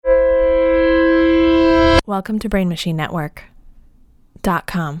Welcome to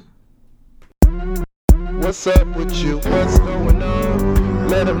BrainMachineNetwork.com. What's up with you? What's going on?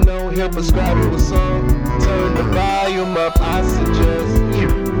 Let them know he'll prescribe you a song. Turn the volume up, I suggest you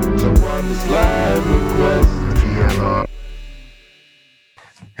to one this live request.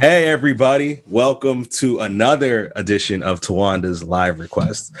 Hey everybody, welcome to another edition of Tawanda's Live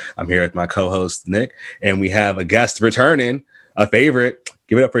Request. I'm here with my co-host Nick, and we have a guest returning, a favorite.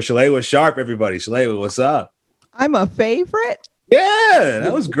 Give it up for Shalewa Sharp, everybody. Shalewa, what's up? I'm a favorite? Yeah,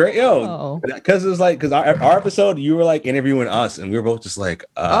 that was great. Yo, because it was like, because our episode, you were like interviewing us, and we were both just like,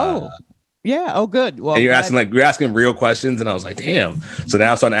 yeah. Oh, good. Well, and you're asking real questions, and I was like, damn. So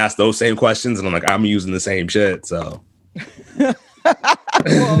now I'm starting to ask those same questions, and I'm like, I'm using the same shit. So, well,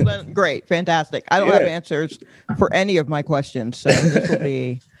 then, great, fantastic. I don't have answers for any of my questions, so this will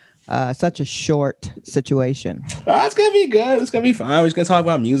be such a short situation. It's gonna be good. It's gonna be fine. We're just gonna talk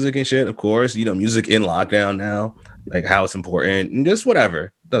about music and shit, of course. You know, music in lockdown now, like how it's important, and just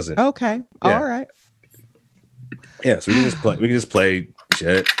whatever. Does it? Okay. Yeah. All right. Yeah. So we can just play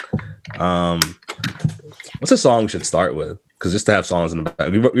shit. What's a song we should start with? Because just to have songs in the back,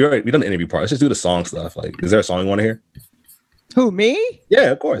 we done the interview part. Let's just do the song stuff. Like, is there a song you want to hear? Who, me?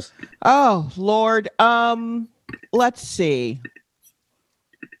 Yeah, of course. Oh Lord. Let's see.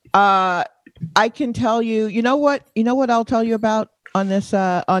 I can tell you. You know what? I'll tell you about on this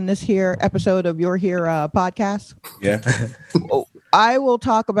here episode of Your Here podcast. Yeah. I will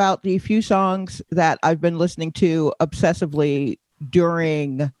talk about the few songs that I've been listening to obsessively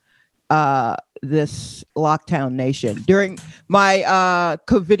during this lockdown nation, during my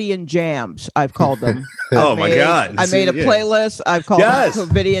COVIDian jams, I've called them. My God. I made a playlist. I've called them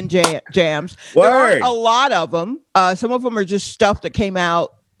COVIDian jams. Word. There are a lot of them. Some of them are just stuff that came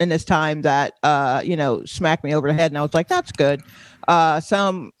out in this time that smacked me over the head, and I was like, that's good.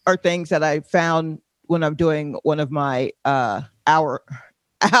 Some are things that I found when I'm doing one of my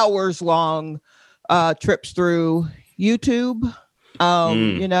hours long trips through YouTube.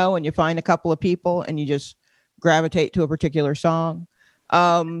 And you find a couple of people and you just gravitate to a particular song.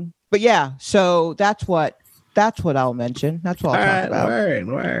 But yeah, so that's what I'll mention. That's what I'll talk about.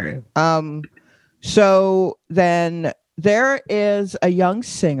 Word. So then there is a young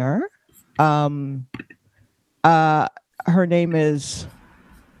singer. Her name is,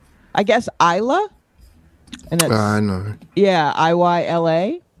 I guess, Iyla. And it's, I know. Yeah,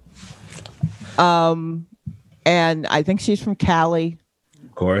 Iyla. And I think she's from Cali.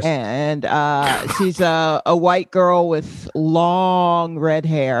 Of course. And she's a white girl with long red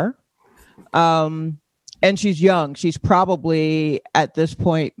hair. And she's young. She's probably at this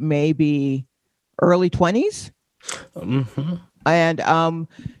point maybe early 20s. Mm-hmm. And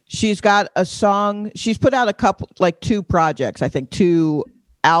she's got a song. She's put out two projects, I think 2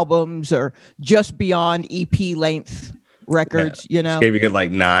 albums or just beyond EP length records. Gave you good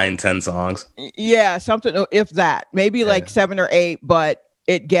 9-10 songs. Yeah, something, if that, maybe 7 or 8, but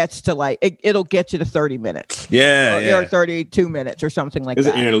it gets to it'll get you to 30 minutes. Or 32 minutes or something like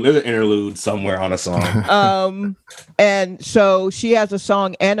that. There's an interlude somewhere on a song. And so she has a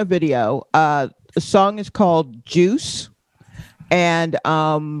song and a video. The song is called Juice, and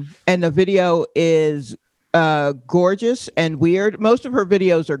the video is gorgeous and weird. Most of her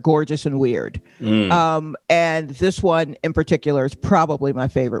videos are gorgeous and weird. And this one in particular is probably my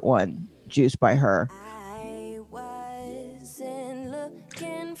favorite one, Juice by her.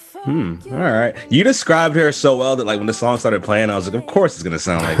 All right. You described her so well that when the song started playing, I was like, of course it's gonna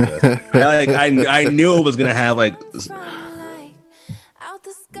sound like this. I knew it was gonna have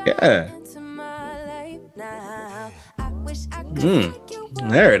yeah.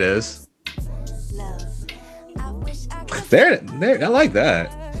 There it is. There, I like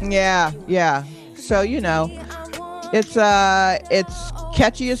that. Yeah. So it's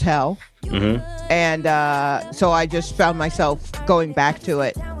catchy as hell. Mm-hmm. And so I just found myself going back to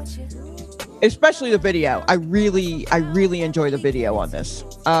it, especially the video. I really enjoy the video on this,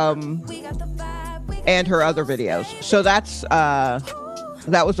 and her other videos. So that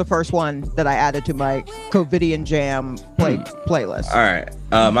was the first one that I added to my COVIDian jam playlist. All right.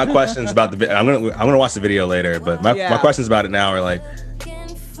 My questions about the video. I'm gonna watch the video later, but my questions about it now are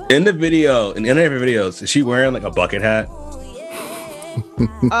in the video, in any of her videos, is she wearing a bucket hat?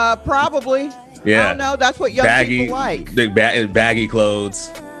 Probably. Yeah. I don't know. That's what young people like. Baggy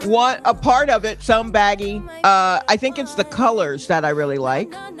clothes. A part of it, some baggy. I think it's the colors that I really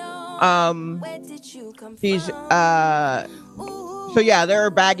like. These So yeah, there are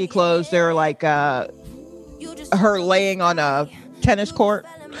baggy clothes. There are her laying on a tennis court.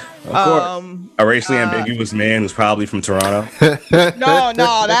 Of course. A racially ambiguous man who's probably from Toronto. No,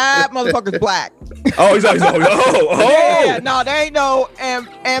 that motherfucker's black. Oh, he's Yeah, no, there ain't no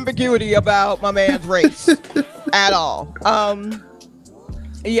ambiguity about my man's race at all.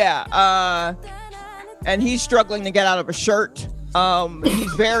 And he's struggling to get out of a shirt.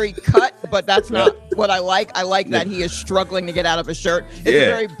 He's very cut, but that's not what I like. I like that he is struggling to get out of a shirt. It's a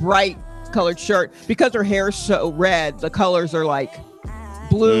very bright colored shirt because her hair's so red. The colors are like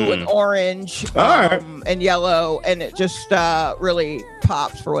blue and orange and yellow, and it just really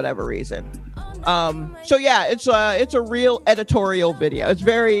pops for whatever reason. So yeah, it's a real editorial video. It's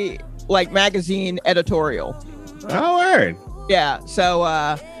very like magazine editorial. Oh, word. Yeah. So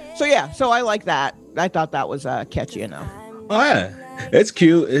I like that. I thought that was catchy enough. Oh yeah, it's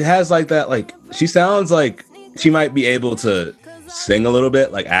cute. It has like that. Like she sounds like she might be able to sing a little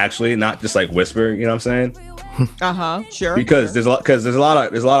bit, like actually, not just like whisper. You know what I'm saying? Sure. Because there's a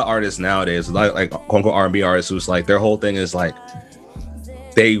lot of artists nowadays, like quote unquote R&B artists, who's like their whole thing is like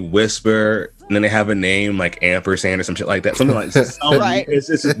they whisper and then they have a name like ampersand or some shit like that. Something like right. It's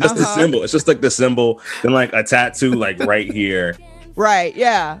just the symbol. It's just like the symbol, then like a tattoo like right here. Right.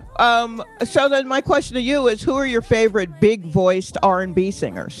 Yeah. So then my question to you is, who are your favorite big voiced R&B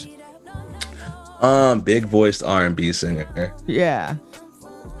singers? Big voiced R&B singer. Yeah.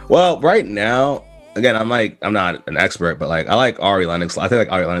 Well, right now, again, I'm not an expert, but like I like Ari Lennox. I think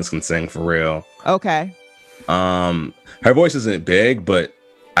like Ari Lennox can sing for real. Okay. Her voice isn't big, but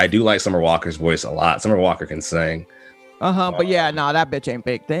I do like Summer Walker's voice a lot. Summer Walker can sing. But yeah, no, that bitch ain't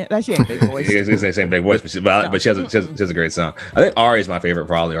big. That she ain't big voice. It's same big voice, but she has a great song. I think Ari's my favorite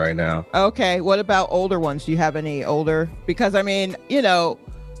probably right now. Okay, what about older ones? Do you have any older? Because I mean, you know,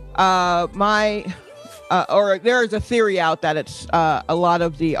 or there is a theory out that it's a lot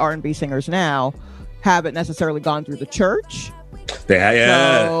of the R&B singers now haven't necessarily gone through the church.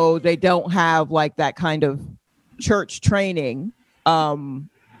 So they don't have like that kind of church training,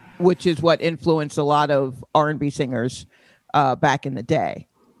 which is what influenced a lot of R&B singers back in the day.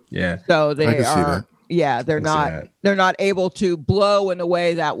 Yeah. So they're not able to blow in a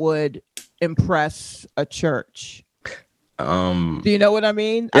way that would impress a church. Do you know what I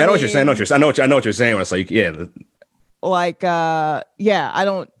mean? Yeah, I know what you're saying. I know what you're saying. When it's like, I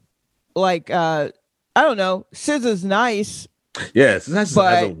don't know. SZA's nice. Yeah,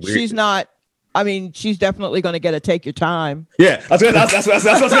 but she's not. I mean, she's definitely going to get a Take Your Time. Yeah, that's what I was going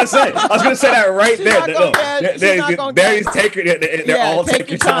to say. I was going to say that right there. They're all Take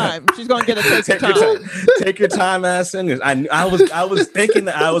Your Time. She's going to get a Take Your Time. Take Your Time ass singers. I was thinking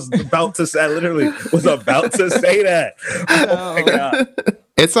that I was about to say. I literally was about to say that. Oh my God.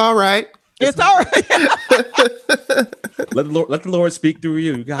 It's all right. It's all right. Let the Lord speak through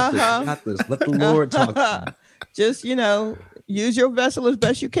you. You got this. You got this. Let the Lord talk to you. Just, use your vessel as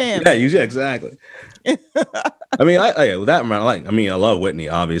best you can. Yeah, exactly. I mean, I love Whitney,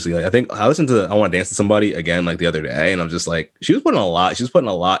 obviously. Like, I think I listened to I Want to Dance to Somebody again like the other day, and I'm just like, she was putting a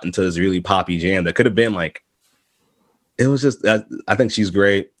lot into this really poppy jam that could have been like, it was just, I think she's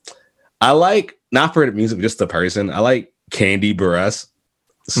great. I like, not for the music, but just the person, I like Candy Burress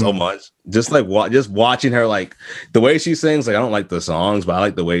so much. Just like watching her, like the way she sings, like I don't like the songs, but I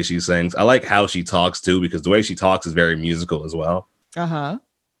like the way she sings. I like how she talks too, because the way she talks is very musical as well. Okay.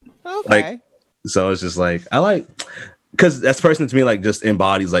 Like, so it's just like, I like, because that's person to me like just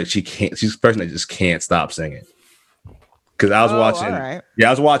embodies like she's a person that just can't stop singing. Because I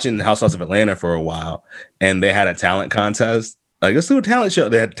was watching Housewives of Atlanta for a while, and they had a talent contest. Like, let's do a talent show.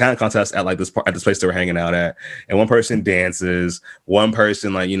 They had a talent contest at like this place they were hanging out at, and one person dances, one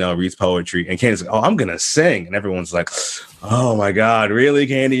person reads poetry, and Candy's like, "Oh, I'm gonna sing," and everyone's like, "Oh my God, really,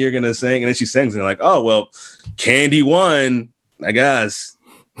 Candy? You're gonna sing?" And then she sings, and they're like, "Oh well, Candy won, I guess."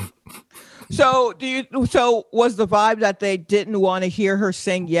 So was the vibe that they didn't want to hear her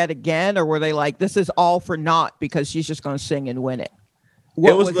sing yet again, or were they like, "This is all for naught because she's just gonna sing and win it"?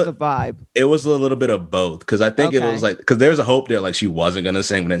 What was the vibe? It was a little bit of both, because I think it was like, because there's a hope there like she wasn't gonna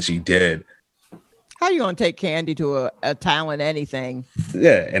sing, but then she did. How you gonna take Candy to a talent anything?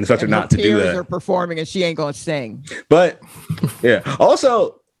 Yeah, and expect her not to do that. Are performing and she ain't gonna sing. But yeah,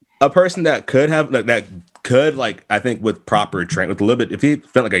 also a person that could have I think with proper training, with a little bit, if he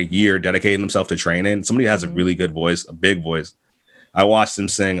spent like a year dedicating himself to training, somebody has a really good voice, a big voice. I watched him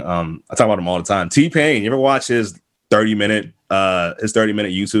sing. I talk about him all the time. T-Pain, you ever watch his 30-minute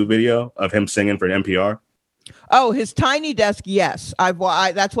YouTube video of him singing for NPR? Oh, his Tiny Desk, yes.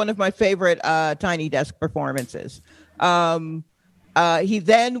 That's one of my favorite Tiny Desk performances. He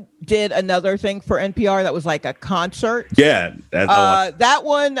then did another thing for NPR that was like a concert. Yeah, that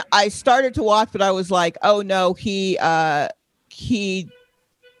one I started to watch, but I was like, oh no, he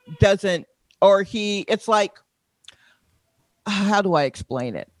doesn't, or it's like, how do I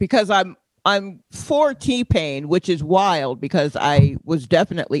explain it? Because I'm for T-Pain, which is wild because I was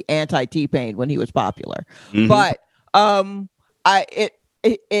definitely anti T-Pain when he was popular. Mhm. But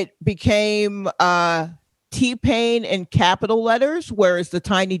it became T-Pain in capital letters, whereas the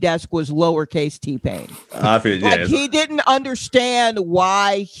Tiny Desk was lowercase T-Pain. I feel Like he didn't understand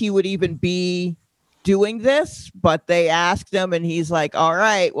why he would even be doing this, but they asked him and he's like, all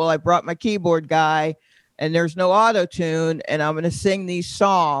right, well, I brought my keyboard guy and there's no auto tune and I'm going to sing these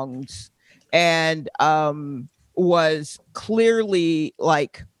songs, and was clearly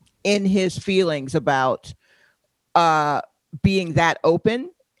like in his feelings about being that open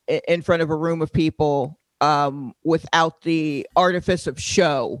in front of a room of people without the artifice of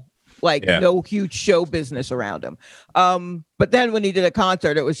show, like no huge show business around him. But then when he did a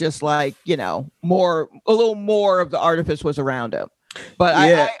concert, it was just like, you know, a little more of the artifice was around him. But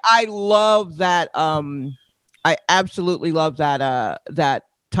I love that. I absolutely love that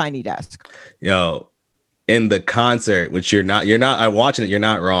Tiny Desk. Yo, in the concert, which you're not I'm watching it, you're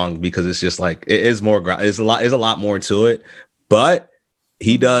not wrong, because it's just like it is more there's a lot more to it, but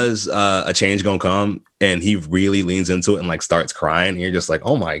he does A Change Gonna Come, and he really leans into it and like starts crying, and you're just like,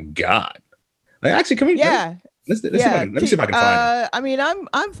 oh my god. Like, actually, can we let's see if I can find it. I mean,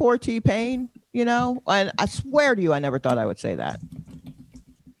 I'm for T-Pain, you know, and I swear to you I never thought I would say that.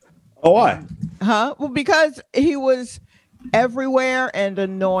 Oh, why? Well, because he was everywhere and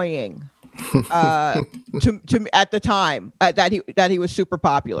annoying. To me at the time that he was super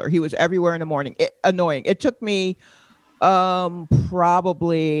popular. He was everywhere in the morning. Annoying. It took me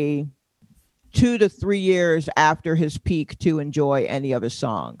probably 2 to 3 years after his peak to enjoy any of his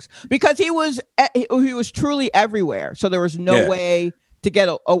songs, because he was truly everywhere. So there was no way to get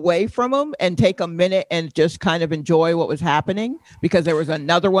away from him and take a minute and just kind of enjoy what was happening, because there was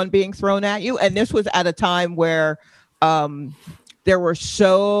another one being thrown at you. And this was at a time where there were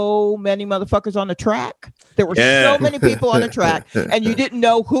so many motherfuckers on the track. There were so many people on the track, and you didn't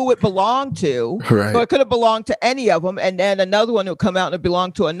know who it belonged to. Right. So it could have belonged to any of them, and then another one would come out and it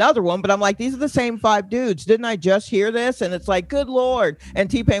belonged to another one. But I'm like, these are the same 5 dudes. Didn't I just hear this? And it's like, good Lord. And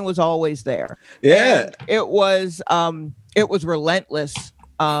T-Pain was always there. Yeah. And it was relentless.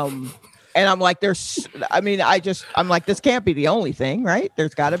 And I'm like, I'm like, this can't be the only thing, right?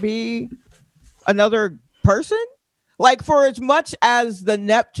 There's got to be another person. Like, for as much as the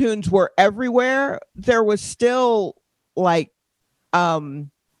Neptunes were everywhere, there was still like Cash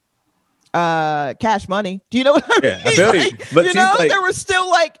Money. Do you know what I mean? Yeah, I feel you. But you know, there was still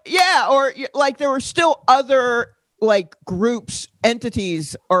like, or like there were still other like groups,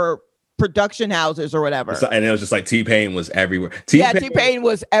 entities, or production houses or whatever. And it was just like T-Pain was everywhere. T-Pain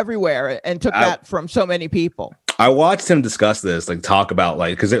was everywhere and took that from so many people. I watched him discuss this, like talk about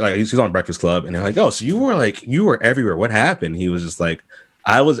like, because like he's on Breakfast Club, and they're like, "Oh, so you were everywhere. What happened?" He was just like,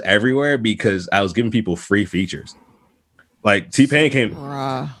 "I was everywhere because I was giving people free features." Like T-Pain came,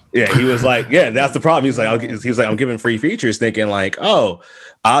 he was like, "Yeah, that's the problem." He's like, "I'm giving free features, thinking like, oh,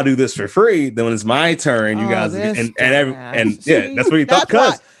 I'll do this for free. Then when it's my turn, you guys and that's what he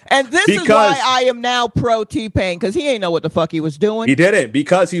thought." And this is why I am now pro T-Pain, because he ain't know what the fuck he was doing. He didn't,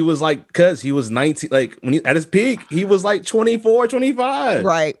 because he was 19, like when he at his peak, he was like 24, 25.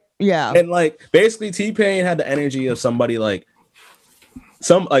 Right. Yeah. And like basically T-Pain had the energy of somebody like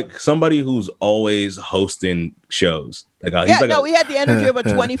somebody who's always hosting shows. Like he had the energy of a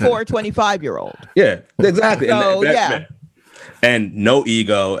 24, 25-year-old. Yeah, exactly. So, and no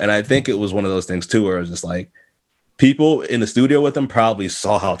ego. And I think it was one of those things too, where it was just like, people in the studio with him probably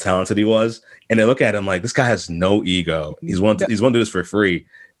saw how talented he was, and they look at him like, this guy has no ego. He's one to do this for free,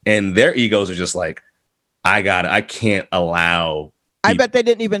 and their egos are just like, I can't allow. I bet they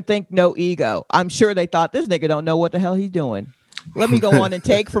didn't even think no ego. I'm sure they thought, this nigga don't know what the hell he's doing. Let me go on and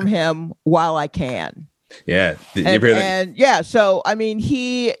take from him while I can. Yeah, so I mean,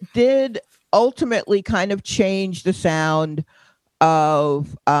 he did ultimately kind of change the sound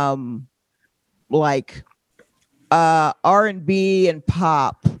of like R&B and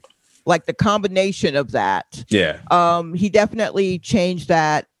pop, like the combination of that. He definitely changed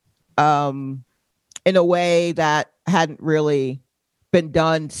that in a way that hadn't really been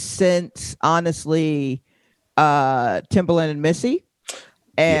done since, honestly, Timbaland and Missy.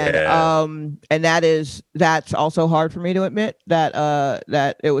 And that's also hard for me to admit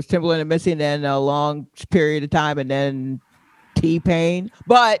that it was Timbaland and Missy, and then a long period of time, and then T-Pain.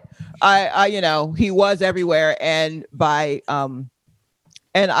 But I he was everywhere, and that's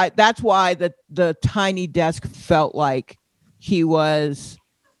why the Tiny Desk felt like he was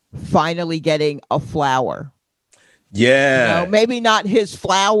finally getting a flower. Maybe not his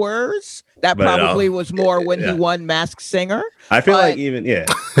flowers, That But, probably was more when yeah. he won Masked Singer. I feel But- like even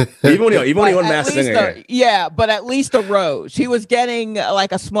when he won Masked Singer. Yeah, but at least a rose. He was getting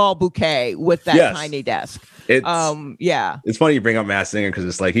like a small bouquet with that Yes. tiny desk. It's it's funny you bring up Masked Singer because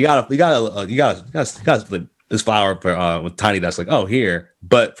it's like you got split this flower for, with tiny desk, like, oh, here.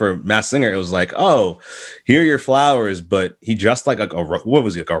 But for Masked Singer, it was like, oh, here are your flowers, but he dressed like what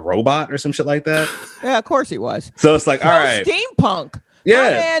was he, like a robot or some shit like that? Yeah, of course he was. So it's like, all right, steampunk. yeah,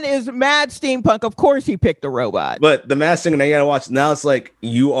 That man is mad steampunk. Of course he picked a robot. but the Masked Singer, now you gotta watch. Now it's like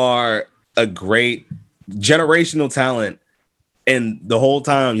you are a great generational talent. And the whole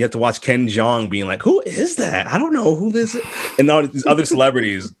time you have to watch Ken Jeong being like, who is that? I don't know who this is. And all these other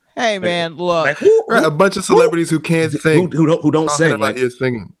celebrities. Hey man, look. Like, who, Right, a bunch of celebrities who can't sing, who don't talking sing. about Like, his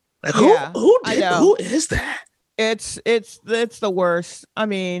singing. Yeah, I know. Who is that? It's the worst. I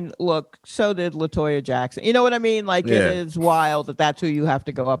mean, look, so did LaToya Jackson. You know what I mean? Like Yeah. it is wild that that's who you have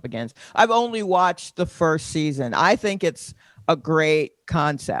to go up against. I've only watched the first season. I think it's a great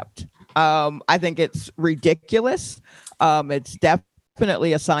concept. I think it's ridiculous. It's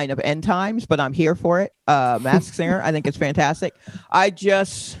definitely a sign of end times, but I'm here for it. Masked Singer, I think it's fantastic. I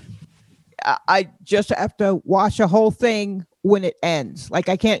just have to watch a whole thing when it ends. Like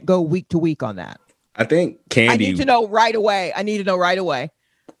I can't go week to week on that. I think Candy. I need to know right away.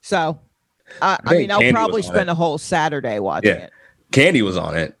 So, I mean, I'll Candy probably was on spend it. a whole Saturday watching it. Candy was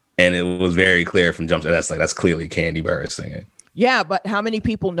on it, and it was very clear from jump. That's clearly Candy Burris singing. Yeah, but how many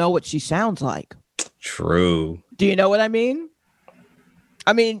people know what she sounds like? True. Do you know what I mean?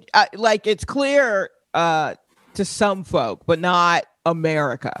 I mean, like it's clear to some folk, but not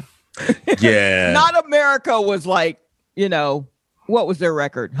America. Yeah. Not America was like, you know, what was their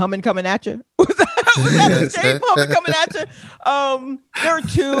record? Humming Coming At You? Was that the same Humming Coming At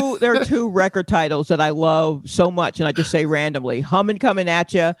You? There are two record titles that I love so much, and I just say randomly: Humming Coming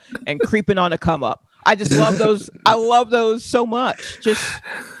At You and Creeping on a Come Up. I just love those. I love those so much. Just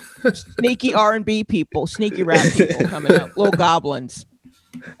sneaky R&B people, sneaky rap people coming up, little goblins.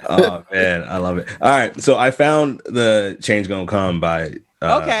 Oh man, I love it. All right, so I found the Change Gonna Come by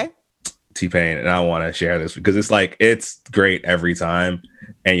Okay. T-Pain, and I want to share this because it's great every time,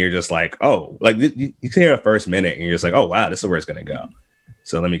 and you're just like, oh, like you can hear the first minute, and you're just like, oh wow, this is where it's gonna go.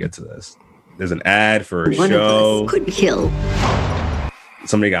 So let me get to this. There's an ad for a One show. of us could kill.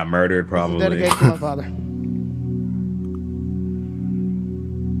 Somebody got murdered, probably. Dedicated to my father.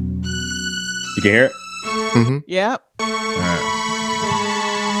 You can hear it. Yep. All right.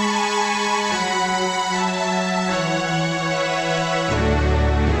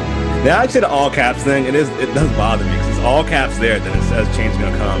 Now, I said the all caps thing. It does bother me because it's all caps there. Then it says "Change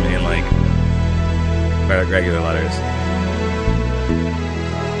Gonna Come" in like regular letters.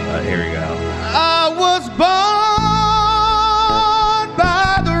 Here we go. I was born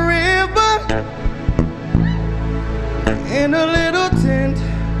by the river in a little tent.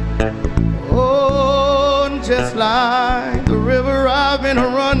 Oh, just like the river I've been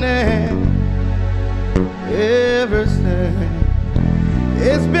running ever since.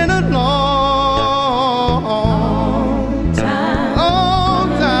 It's been a long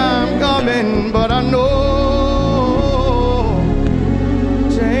time coming, but I know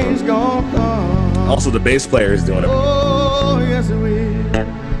change gonna come. Also, the bass player is doing it. Oh, yes, it will.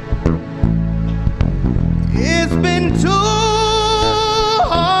 It's been too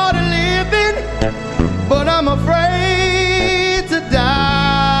hard living, but I'm afraid to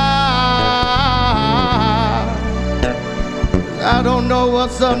die. I don't know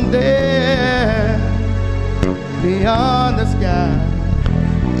what's someday beyond the sky.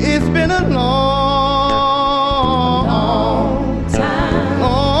 It's been a long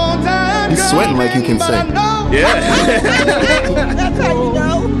time. He's sweating like he can sing. Yeah. That's how you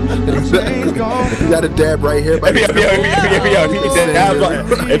know. You got a dab right here.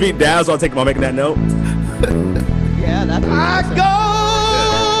 If he dabs, I'll take him. I'm making that note. Yeah, that's what I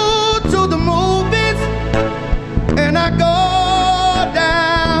go to the movies and I go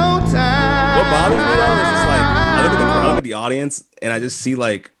downtown. What bothers me though is just like I look at the audience and I just see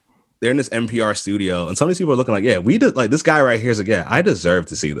like they're in this NPR studio and some of these people are looking like, yeah, we did like this guy right here is like, yeah, I deserve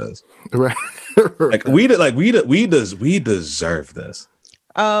to see this. Right. Like we deserve this.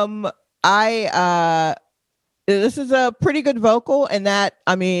 This is a pretty good vocal, and that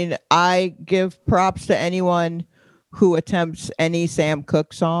I mean, I give props to anyone who attempts any Sam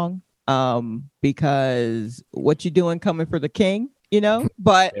Cooke song, because what you doing coming for the king, you know?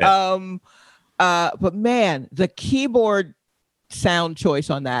 But but man, the keyboard sound choice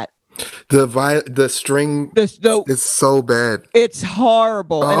on that, The string is so bad. it's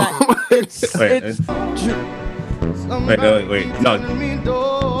horrible, and Wait, no.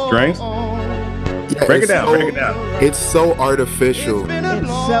 Strings? Yeah, break it down. It's so artificial. It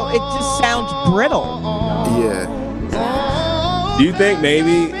just sounds brittle. Yeah. Do you think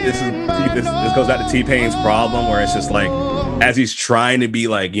maybe this goes back to T-Pain's problem, where it's just like, as he's trying to be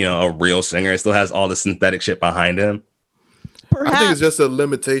like, you know, a real singer, it still has all the synthetic shit behind him? Perhaps. I think it's just a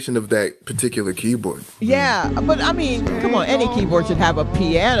limitation of that particular keyboard. Yeah, but I mean, come on, any keyboard should have a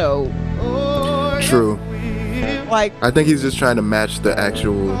piano. True. Like, I think he's just trying to match the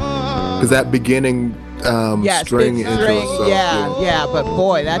actual, because that beginning string big intro. string, So, yeah, but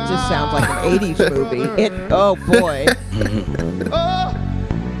boy, that just sounds like an 80s movie. Oh boy.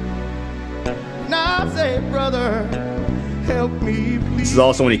 Now say, brother, help me, please. This is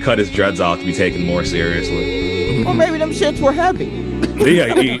also when he cut his dreads off to be taken more seriously. Or maybe them shits were heavy.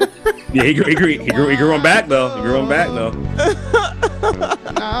 Yeah, he grew them back though.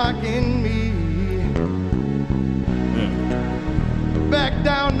 Knocking me back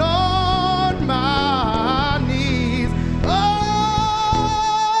down on my knees. Oh,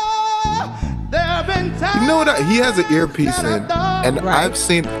 there have been times. You know what? He has an earpiece in, and I've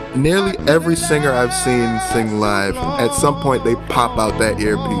seen nearly every singer I've seen sing live. At some point, they pop out that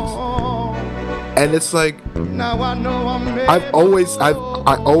earpiece, and it's like I always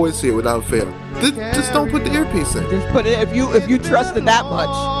see it without fail. Just don't put the earpiece in. Just put it if you trust it that much.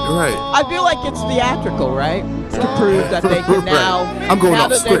 Right. I feel like it's theatrical, right? To prove that they can now. I'm going now off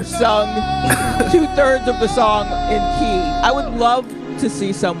that they've script. sung 2/3 of the song in key. I would love to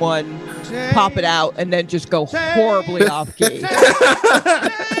see someone pop it out and then just go horribly off key.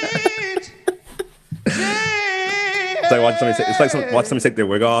 It's like watch somebody take their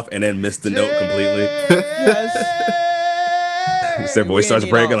wig off and then miss the note completely. Yes. Their voice starts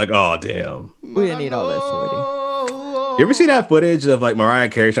breaking. Like, oh damn. We didn't need all this, Woody. You ever see that footage of like Mariah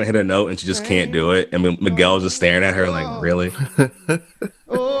Carey trying to hit a note and she just can't do it, and Miguel's just staring at her like, really?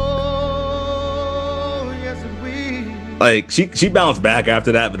 Like she bounced back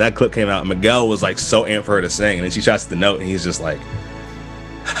after that, but that clip came out and Miguel was like so amped for her to sing, and then she tries the note and he's just like,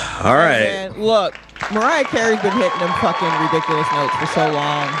 all right. Man, look, Mariah Carey's been hitting them fucking ridiculous notes for so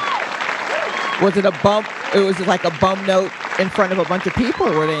long. Was it a bump? It was like a bum note in front of a bunch of people,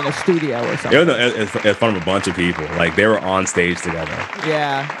 or were they in a studio or something? It was in front of a bunch of people. Like they were on stage together.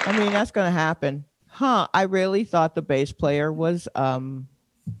 Yeah, I mean that's gonna happen, huh? I really thought the bass player was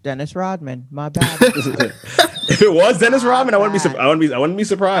Dennis Rodman. My bad. If it was Dennis Rodman, I wouldn't be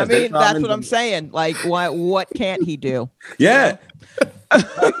surprised. I mean, that's what I'm saying. Like, what can't he do? Yeah.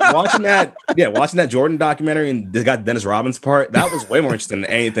 watching that Jordan documentary and they got Dennis Rodman's part, that was way more interesting than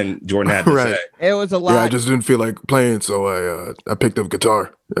anything Jordan had to say. It was a lot. Yeah, I just didn't feel like playing, so I picked up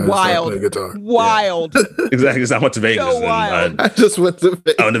guitar. Wild. Yeah. Exactly. So I went to Vegas. So wild. I just went to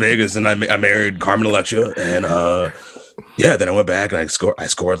Vegas. I went to Vegas and I married Carmen Electra, and then I went back and I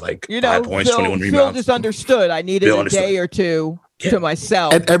scored like 5 points, 21 rebounds. Phil just understood. I needed a day or two to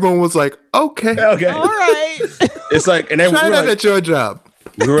myself. And everyone was like, okay. All right. It's like, and then try that at your job.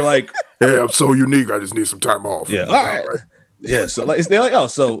 We were like, hey, I'm so unique. I just need some time off. Yeah. All right. Yeah. So like, they're like, oh,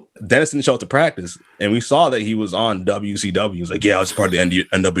 so Dennis didn't show up to practice, and we saw that he was on WCW. He was like, yeah, I was part of the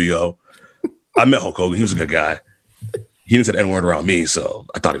NWO. I met Hulk Hogan. He was a good guy. He didn't say the N-word around me, so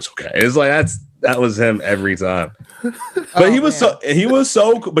I thought he was okay. It's like that was him every time. But he was so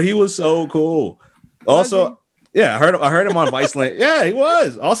cool. Also, yeah, I heard him on Viceland. Yeah, he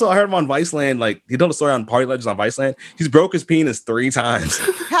was. Also, I heard him on Viceland. Like he told a story on Party Legends on Viceland. He's broke his penis 3 times.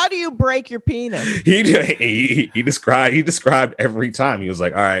 How do you break your penis? He described every time. He was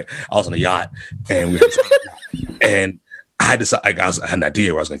like, all right, I was on a yacht and I decided I had an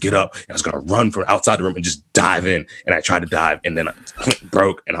idea where I was gonna get up and I was gonna run from outside the room and just dive in. And I tried to dive and then I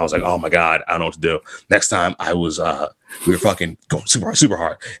broke and I was like, oh my God, I don't know what to do. Next time I was we were fucking going super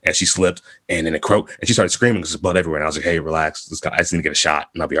hard and she slipped and then it croaked and she started screaming because there's blood everywhere. And I was like, hey, relax. I just need to get a shot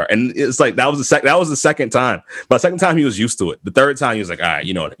and I'll be all right. And it's like that was the second time. But the second time he was used to it. The third time he was like, all right,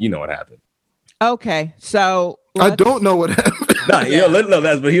 you know what happened. Okay, so I don't know what happened. But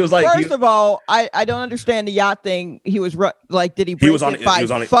he was like, first of all, I don't understand the yacht thing. He was like, did he break it by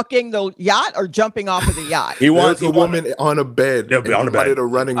fucking the yacht or jumping off of the yacht? He wants a woman on a bed. On a bed.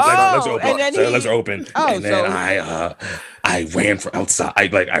 Running. Legs are open. And then I ran from outside. I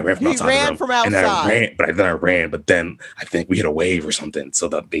ran from outside. He ran from outside. I ran. But then I think we hit a wave or something. So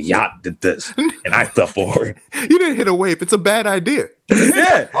the yacht did this, and I fell forward. You didn't hit a wave. It's a bad idea.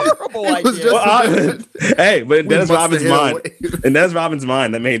 Yeah, horrible idea. Hey, but in Dennis Rodman's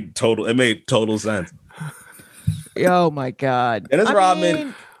mind, that made total sense. Oh my God, Dennis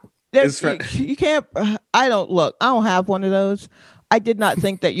Rodman. You can't. I don't have one of those. I did not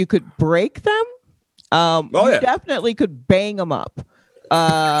think that you could break them. You definitely could bang them up.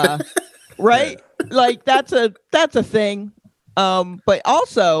 right? Like that's a thing. But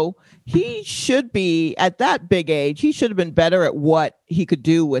also he should be at that big age. He should have been better at what he could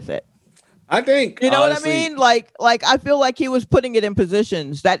do with it. I think You know honestly, what I mean? Like I feel like he was putting it in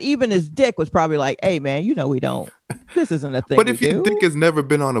positions that even his dick was probably like, "Hey man, you know we don't. This isn't a thing." But if your do. dick has never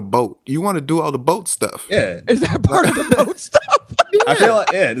been on a boat, you want to do all the boat stuff. Yeah, Is that part of the boat stuff? I feel like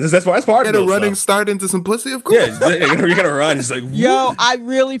that's part Get of a it. running start into simplicity, of course. Yeah, you're gonna run. It's like Yo, I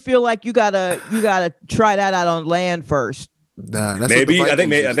really feel like you gotta try that out on land first. Nah, that's maybe what the I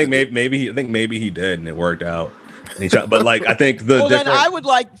think Vikings used to do. maybe he did and it worked out. And he tried, but like I think the Well, then different. I would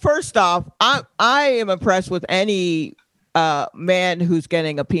like first off, I am impressed with any man who's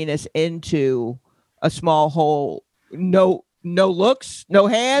getting a penis into a small hole. No looks, no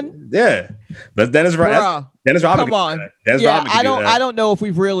hand. Yeah, but Dennis Rodman. Come on. Dennis Yeah, Rodman. I don't know if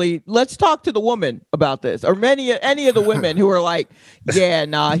we've really. Let's talk to the woman about this, or any of the women who are like, yeah,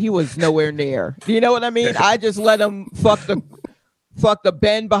 nah, he was nowhere near. Do you know what I mean? I just let him fuck the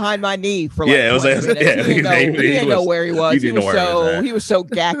bend behind my knee for like. Yeah, it was 20 like minutes. He didn't know where he was. He was so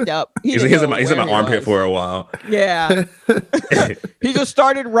gacked up. He's in my armpit for a while. Yeah. He just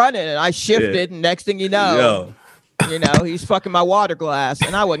started running, and I shifted, and next thing you know. You know, he's fucking my water glass,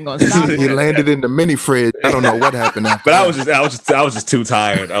 and I wasn't gonna stop He him. landed in the mini fridge. I don't know what happened after. But I was just too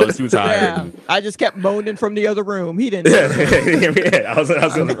tired. I was too tired. Yeah, I just kept moaning from the other room. He didn't. Yeah, I was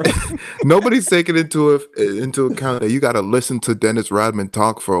in the room. Nobody's taking into account that you got to listen to Dennis Rodman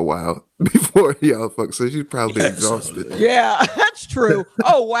talk for a while before y'all fuck. So she's probably exhausted. Yeah, that's true.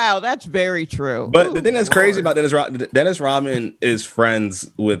 Oh wow, that's very true. But the thing that's crazy about Dennis Rodman is friends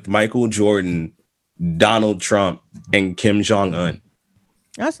with Michael Jordan, Donald Trump, and Kim Jong-un.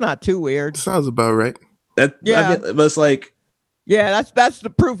 That's not too weird. Sounds about right. But it's like, yeah, that's the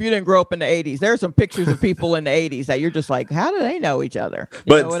proof you didn't grow up in the 80s. There are some pictures of people in the 80s that you're just like, how do they know each other?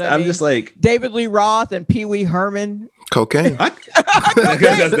 You know what I mean? just like David Lee Roth and Pee Wee Herman. Cocaine. those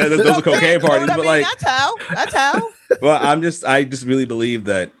are cocaine parties, You know what I but mean? like that's how. well, I just really believe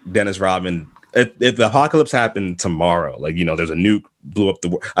that Dennis Rodman, if the apocalypse happened tomorrow, like, you know, there's a nuke blew up the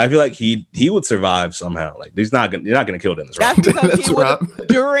world, I feel like he would survive somehow. Like you're not gonna kill Dennis That's Rodman. because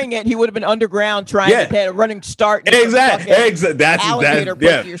during it he would have been underground trying to get a running start. Exactly. That's alligator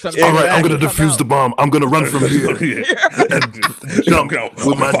pussy or something. All right, I'm gonna defuse the bomb. I'm gonna run from here and jump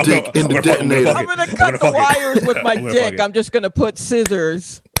with my dick in the detonator. I'm gonna cut the wires with my dick. I'm just gonna put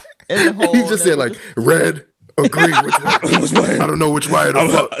scissors in the hole. He just said like red. Agree. Which one? I don't know which wire to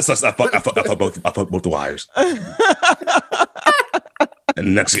fuck. I fuck both the wires.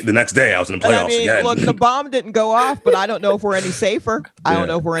 And the next day, I was in the playoffs again. Look, the bomb didn't go off, but I don't know if we're any safer. I don't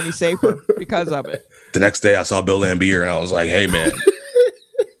know if we're any safer because of it. The next day, I saw Bill Laimbeer, and I was like, "Hey, man,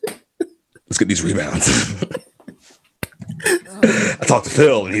 let's get these rebounds." I talked to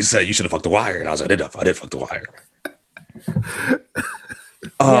Phil, and he said, "You should have fucked the wire," and I was like, "I did fuck the wire."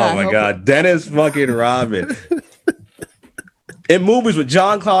 Oh my God, Dennis fucking Rodman. In movies with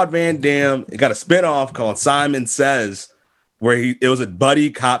Jean-Claude Van Damme, it got a spinoff called Simon Says, where it was a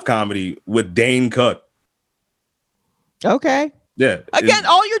buddy cop comedy with Dane Cook. Okay. Yeah. Again,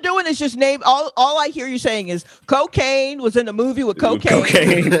 all you're doing is just name. All I hear you saying is cocaine was in a movie with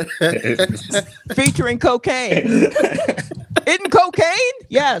cocaine. Featuring cocaine. Isn't cocaine?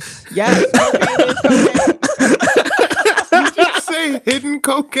 Yes. Cocaine is cocaine. You just say hidden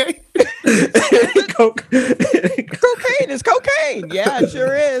cocaine. Cocaine is cocaine. Yeah, it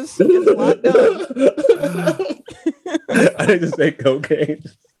sure is. It's a lot done. I didn't just say cocaine.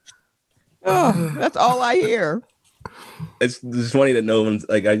 Oh, that's all I hear. It's funny that no one's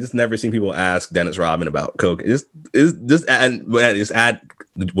like, I just never seen people ask Dennis Rodman about coke. Just add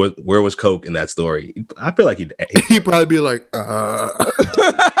where was coke in that story? I feel like he'd probably be like,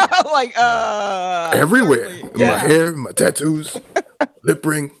 everywhere. My hair, my tattoos, lip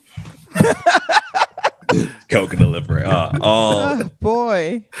ring. Coke in the lip ring. Oh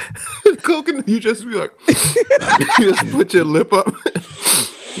boy. Coke and you just be like, you just put your lip up.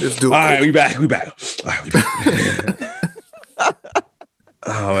 Just do it. All right, we back. All right, we back.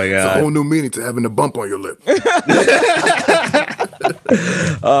 Oh my God. It's a whole new meaning to having a bump on your lip.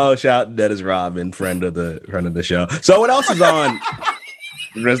 Oh, shout out to Dennis Rodman, friend of the show. So what else is on?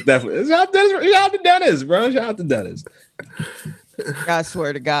 Definitely shout out to Dennis, bro. Shout out to Dennis. I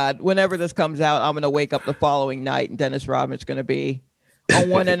swear to God, whenever this comes out, I'm gonna wake up the following night and Dennis Rodman's gonna be on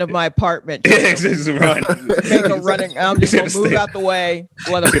one end of my apartment. Just run. Make a running. I'm just gonna move out the way.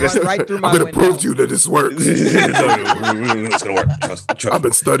 Let them run right through my I'm gonna window. prove to you that this works. It's gonna work. Trust I've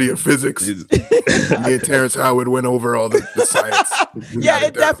been studying physics. Me and Terrence Howard went over all the science. We Yeah, got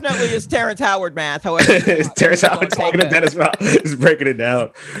it down. definitely is Terrence Howard math. However, Terrence Howard talking to Dennis Mouth, just breaking it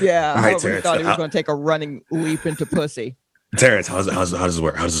down. Yeah, All right, however, he Terrence, thought he was going to take a running leap into pussy. Terrence, how does this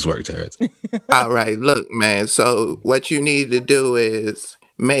work? How does this work, Terrence? All right, look, man. So what you need to do is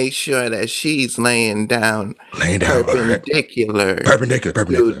make sure that she's laying down perpendicular to Perpendicular.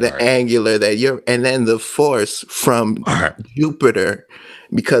 the All right. angular that you're, and then the force from All right. Jupiter,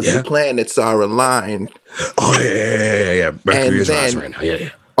 because Yeah. the planets are aligned. Oh yeah. Mercury is then- rising right now. Yeah.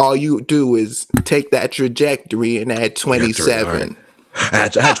 All you do is take that trajectory and add 27. I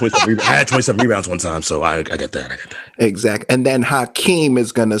had 27 rebounds one time, so I get that. Exact. And then Hakeem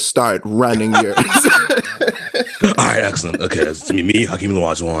is gonna start running your. All right, excellent. Okay, it's to me, Hakeem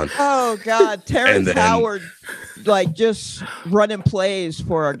Olajuwon. Oh God, Terrence then- Howard, like just running plays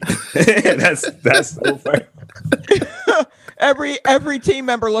for that's so funny. every team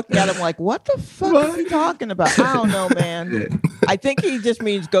member looking at him like, what the fuck is he talking about? I don't know, man. Yeah. I think he just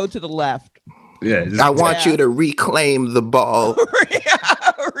means go to the left. Yeah, I want you to reclaim the ball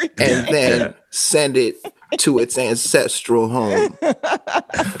and then send it to its ancestral home.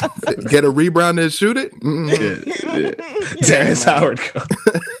 Get a rebound and shoot it. Yeah. Terrence Howard.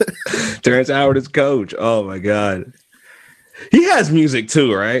 Terrence Howard is coach. Oh my god. He has music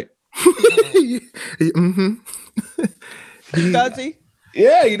too, right? Mm-hmm. Does he?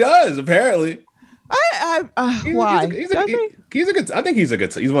 Yeah, he does. Apparently, Why? I think he's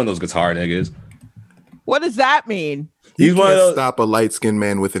one of those guitar niggas. What does that mean? He's one of those. Stop a light skinned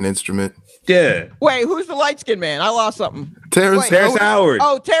man with an instrument. Yeah, Wait, who's the light skinned man? I lost something. Terrence Terrence Howard.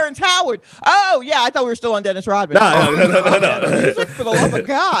 Oh, Terrence Howard. Oh, yeah. I thought we were still on Dennis Rodman. No. For the love of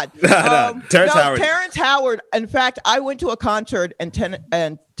God. Terrence Howard. Terrence Howard. In fact, I went to a concert and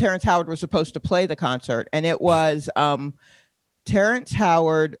Terrence Howard was supposed to play the concert. And it was Terrence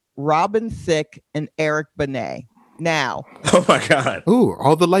Howard, Robin Thicke, and Eric Benet. Now. Oh my god. Ooh,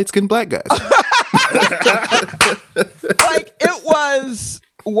 all the light skinned black guys. Like, it was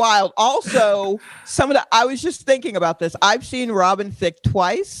wild. Also, I was just thinking about this. I've seen Robin Thicke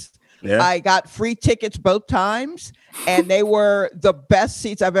twice. Yeah. I got free tickets both times, and they were the best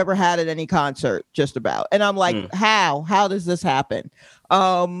seats I've ever had at any concert, just about. And I'm like, how does this happen?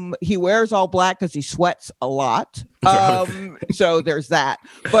 He wears all black because he sweats a lot. So there's that.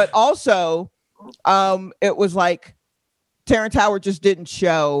 But also, it was like Terrence Howard just didn't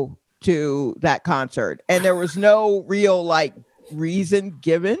show to that concert, and there was no real like reason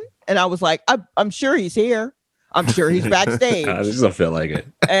given. And I was like, I'm sure he's here. I'm sure he's backstage. I just don't feel like it.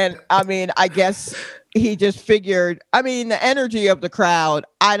 And I mean, I guess he just figured, I mean, the energy of the crowd,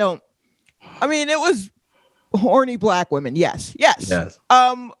 it was horny black women. Yes.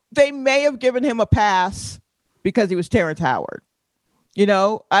 They may have given him a pass because he was Terrence Howard. You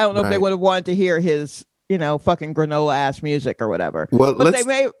know, I don't know if they would have wanted to hear his, fucking granola ass music or whatever. Well, but they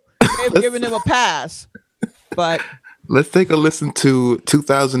may have given him a pass. But let's take a listen to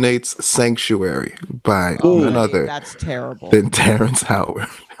 2008's Sanctuary by none other that's terrible than Terrence Howard.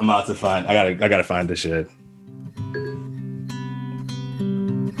 I'm about to find. I gotta find this shit.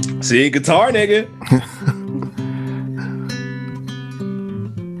 See, guitar nigga.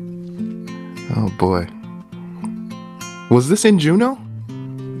 Oh boy. Was this in Juno?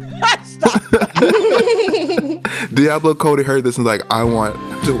 Stop. Diablo Cody heard this and was like, I want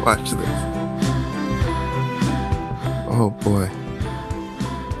to watch this. Oh boy.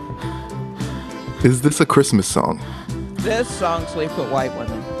 Is this a Christmas song? This song sleeps with white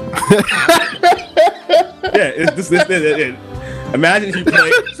women. Yeah, it's this. Imagine if you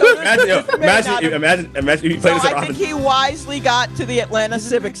play. Imagine if you play this at I think he wisely got to the Atlanta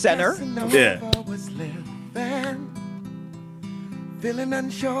Civic Center. Yeah. Feeling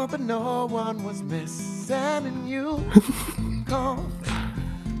unsure, but no one was missing, and you called,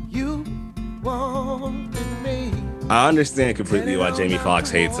 you wanted me. I understand completely why Jamie Foxx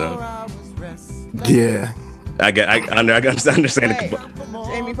hates him. Yeah. I understand. Wait,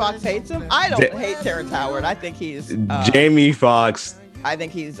 Jamie Foxx hates him? I don't hate Terrence Howard. I think he's Jamie Foxx. I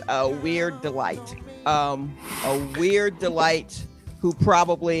think he's a weird delight. Who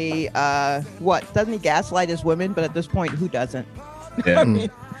probably doesn't he gaslight his women? But at this point, who doesn't? Yeah. I mean,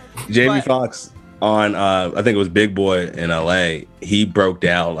 Jamie Foxx on I think it was Big Boy in LA. He broke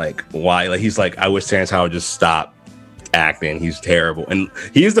down like why. Like he's like, I wish Terrence Howard just stopped acting. He's terrible, and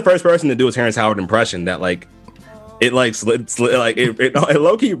he's the first person to do a Terrence Howard impression that like it like it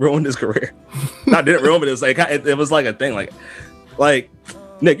low key ruined his career. Not didn't ruin, but it was like it was like a thing. Like Like,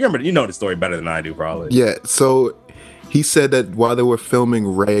 Nick, you know the story better than I do, probably. Yeah, so he said that while they were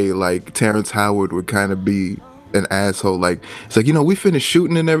filming Ray, like Terrence Howard would kind of be an asshole. Like, it's like, we finished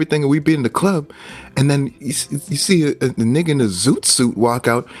shooting and everything, and we be in the club, and then you see a nigga in a zoot suit walk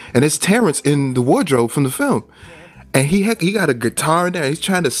out, and it's Terrence in the wardrobe from the film, and he got a guitar in there. He's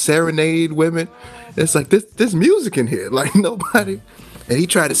trying to serenade women. It's like there's music in here, like nobody. And he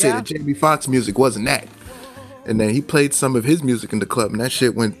tried to say that Jamie Foxx music wasn't that, and then he played some of his music in the club, and that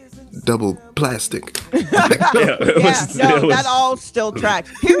shit went double plastic. That all still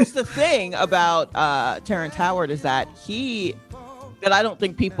tracks. Here's the thing about Terrence Howard is that I don't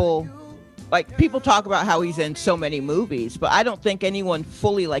think people talk about how he's in so many movies, but I don't think anyone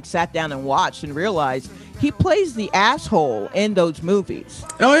fully sat down and watched and realized he plays the asshole in those movies.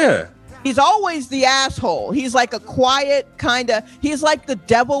 Oh yeah. He's always the asshole. He's like a quiet he's like the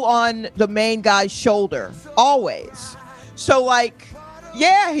devil on the main guy's shoulder, always. So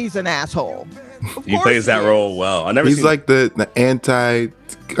he's an asshole. He plays that role well. He's like the anti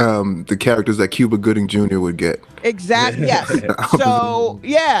the characters that Cuba Gooding Jr. would get. Exactly. Yes.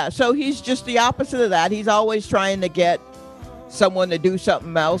 So he's just the opposite of that. He's always trying to get someone to do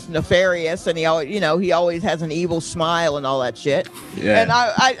something else nefarious, and he always has an evil smile and all that shit. Yeah. And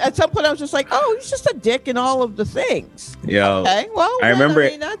I at some point I was just like, oh, he's just a dick in all of the things. Yeah. Okay. Well, I remember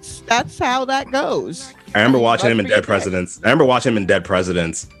that's how that goes. I remember watching him in Dead Presidents.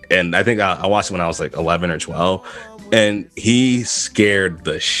 And I think I watched him when I was 11 or 12. And he scared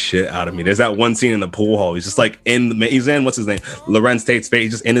the shit out of me. There's that one scene in the pool hall. He's just he's in, what's his name? Lorenz Tate's face.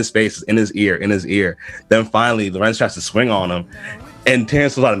 He's just in his face, in his ear. Then finally, Lorenz tries to swing on him. And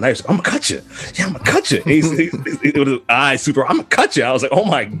Terrence was out of knife. I'm gonna cut you. Yeah, I'm gonna cut you. He's with his eyes super. I'm gonna cut you. I was like, oh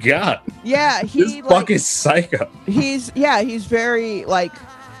my God. Yeah, this fucking psycho. He's very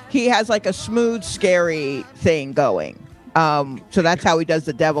he has a smooth, scary thing going. So that's how he does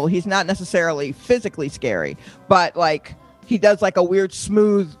the devil. He's not necessarily physically scary, but he does a weird,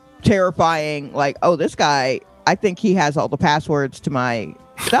 smooth, terrifying, oh, this guy, I think he has all the passwords to my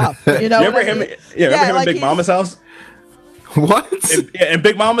stuff. Remember him in Big Mama's house? What? In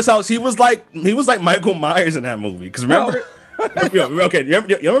Big Mama's house, he was like Michael Myers in that movie. Because remember, okay, you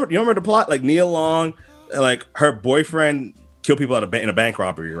remember the plot? Nia Long, her boyfriend killed people in a bank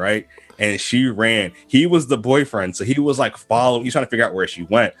robbery, right? And she ran. He was the boyfriend, so he was following. He's trying to figure out where she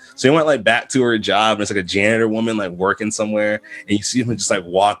went. So he went back to her job, and it's a janitor woman working somewhere, and you see him just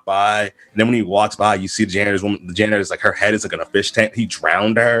walk by. And then when he walks by, you see the janitor's woman. The janitor's her head is in a fish tank. He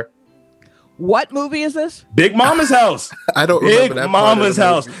drowned her. What movie is this? Big Mama's House. I don't remember that. Big Mama's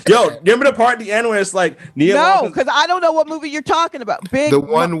House. Yo, remember the part at the end where it's Nia? No, because I don't know what movie you're talking about.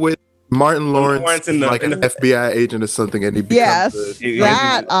 One with Martin Lawrence in an FBI agent or something, and he becomes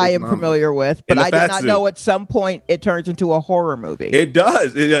I am familiar with, but I did not know at some point it turns into a horror movie. It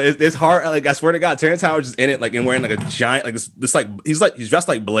does. It's hard. I swear to God, Terrence Howard's just in it, and wearing a giant, he's dressed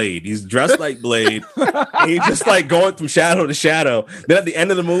like Blade. He's dressed like Blade. And he's just going from shadow to shadow. Then at the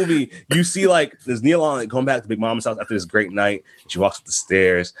end of the movie, you see there's Nia Long going back to Big Mama's house after this great night. She walks up the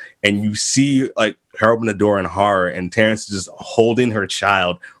stairs, and you see her open the door in horror, and Terrence is just holding her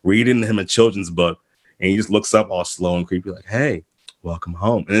child, reading him a children's book, and he just looks up all slow and creepy, hey, welcome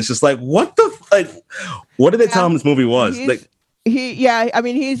home. And it's just what the what did they tell him this movie was?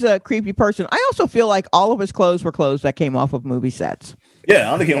 He's a creepy person. I also feel all of his clothes were clothes that came off of movie sets. Yeah,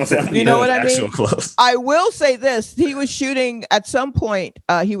 I don't think he wants to say. You know what I mean? Clothes. I will say this: he was shooting at some point.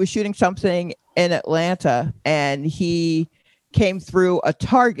 He was shooting something in Atlanta, and he came through a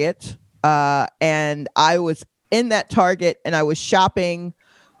Target. And I was in that Target, and I was shopping.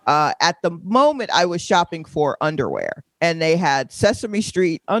 At the moment, I was shopping for underwear, and they had Sesame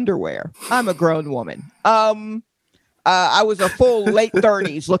Street underwear. I'm a grown woman. I was a full late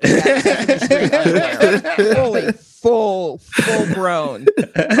 30s looking at Sesame Street underwear, full grown.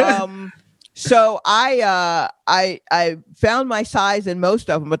 So I found my size in most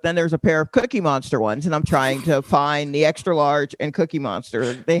of them, but then there's a pair of Cookie Monster ones, and I'm trying to find the extra large and Cookie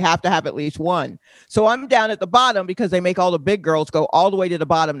Monster. They have to have at least one. So I'm down at the bottom because they make all the big girls go all the way to the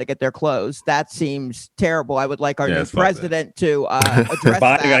bottom to get their clothes. That seems terrible. I would like our new president to address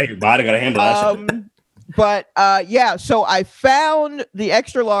that. Your body got to handle that. But so I found the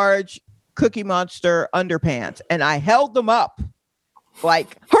extra large Cookie Monster underpants, and I held them up.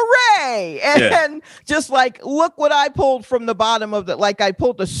 Hooray! And just look what I pulled from the bottom of I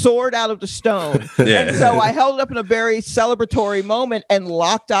pulled the sword out of the stone. Yeah. And so I held it up in a very celebratory moment and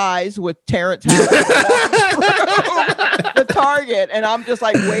locked eyes with Terrence Howard the Target. And I'm just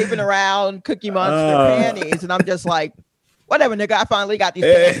waving around Cookie Monster panties. And I'm just whatever, nigga. I finally got these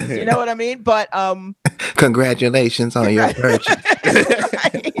panties. You know what I mean? But congratulations on your purchase.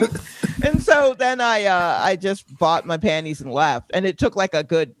 right. And so then I just bought my panties and left. And it took like a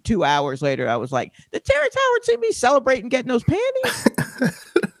good 2 hours later. I was like, did Terrence Howard see me celebrating getting those panties?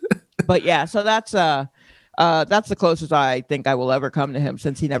 But yeah, so that's the closest I think I will ever come to him,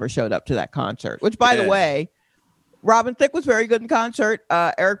 since he never showed up to that concert. Which, by the way, Robin Thicke was very good in concert.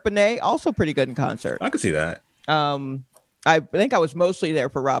 Eric Benet also pretty good in concert. I could see that. I think I was mostly there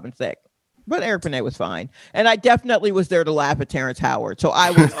for Robin Thicke, but Eric Benet was fine. And I definitely was there to laugh at Terrence Howard. So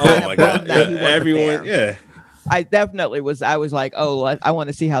I was oh my god, everyone, there. I definitely was. I was like, oh, I want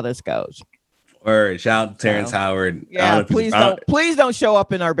to see how this goes. Or shout out to Terrence Howard. Yeah, please don't show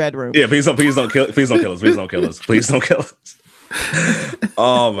up in our bedroom. Yeah, please don't kill us. Please don't kill us. Please don't kill us.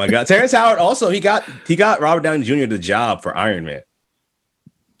 Oh my god, Terrence Howard also he got Robert Downey Jr. the job for Iron Man.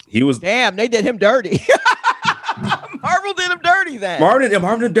 He was they did him dirty. Marvel did him dirty then.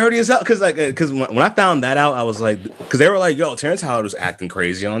 Marvel did dirty as hell because when I found that out, I was like, because they were like, yo, Terrence Howard was acting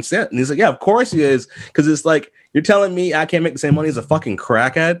crazy on set, and he's like, yeah, of course he is, because it's like, you're telling me I can't make the same money as a fucking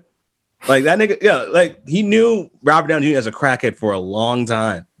crackhead. Like that nigga, yeah, like he knew Robert Downey Jr. as a crackhead for a long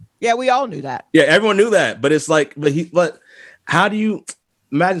time. Yeah, we all knew that. Yeah, everyone knew that, but it's like, but how do you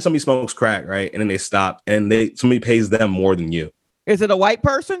imagine somebody smokes crack, right? And then they stop, and somebody pays them more than you. Is it a white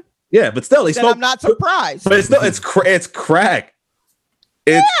person? Yeah, but still, they smoke. I'm not surprised. But it's still, it's crack.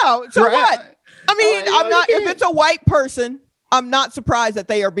 Yeah, so what? I mean, I'm not. If it's a white person, I'm not surprised that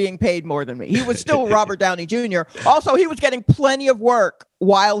they are being paid more than me. He was still Robert Downey Jr. Also, he was getting plenty of work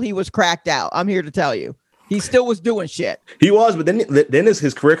while he was cracked out. I'm here to tell you, he still was doing shit. He was, but then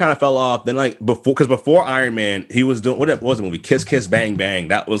his career kind of fell off. Then before Iron Man, he was doing what was the movie Kiss Kiss Bang Bang.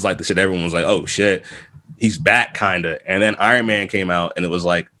 That was like the shit. Everyone was like, oh shit, he's back, kind of. And then Iron Man came out, and it was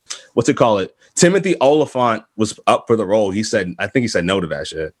like, what's it called? Timothy Olyphant was up for the role. I think he said no to that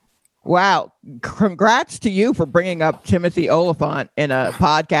shit. Wow. Congrats to you for bringing up Timothy Olyphant in a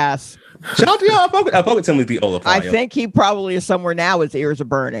podcast. Shout out to y'all. I spoke with Timothy Olyphant. I think he probably is somewhere now. His ears are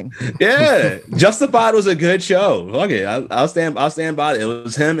burning. Yeah. Justified was a good show. Okay. I'll stand by it. It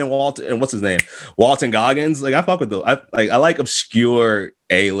was him and Walton, and what's his name? Walton Goggins. Like, I fuck with those. I like obscure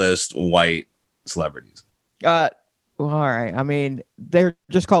A-list white celebrities. Well, all right. I mean, they're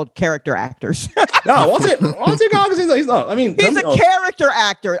just called character actors. No, Walton Goggins, he's not. I mean, he's a character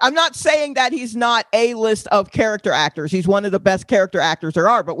actor. I'm not saying that he's not a list of character actors. He's one of the best character actors there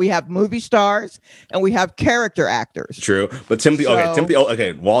are. But we have movie stars and we have character actors. True, but Timothy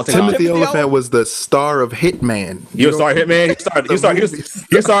Olyphant was the star of Hitman. He was star of Hitman. He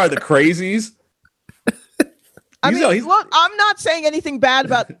started the Crazies. I mean, look, I'm not saying anything bad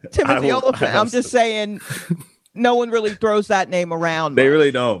about Timothy Olyphant. I'm just saying. No one really throws that name around. They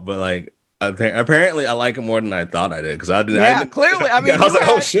really don't, but like apparently I like him more than I thought I did, because I didn't. Yeah, clearly. I mean, I was like,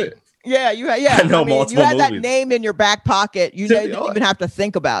 oh shit. Yeah, you had. Yeah, I know multiple you had movies. That name in your back pocket. You didn't even have to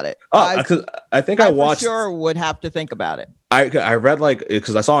think about it. Oh, because I think I watched. For sure, would have to think about it. I read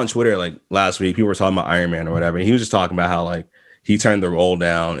because I saw on Twitter like last week people were talking about Iron Man or whatever, and he was just talking about how like he turned the role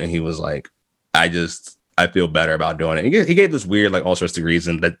down, and he was like, I feel better about doing it. He gave this weird like all sorts of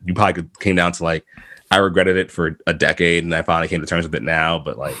reason that you probably came down to like, I regretted it for a decade, and I finally came to terms with it now.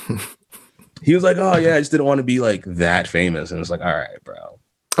 But like, he was like, "Oh yeah, I just didn't want to be like that famous." And it's like, "All right, bro.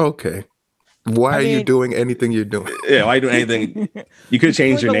 Okay, why are you doing anything you're doing? Yeah, why are you doing anything? You could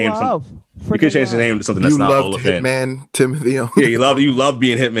change your name. You could change the name to something that's not Olyphant. Hitman, Timothy. Yeah, you love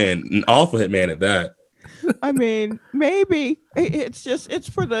being Hitman, an awful Hitman at that. I mean, maybe it's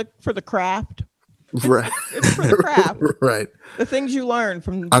for the craft. Right. It's for the craft. Right. The things you learn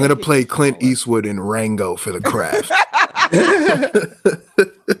from. I'm gonna play Clint Eastwood in Rango for the craft.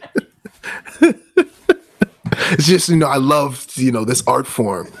 It's just, I love this art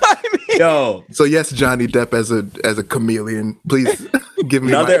form. So yes, Johnny Depp as a chameleon. Please give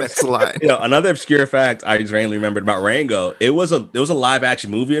me my next line. Another obscure fact I just randomly remembered about Rango. It was a live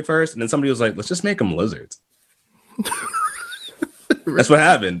action movie at first, and then somebody was like, "Let's just make them lizards." That's what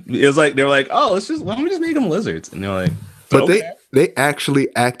happened. It was like they were like, "Oh, why don't we just make them lizards?" And they're like, "But okay." They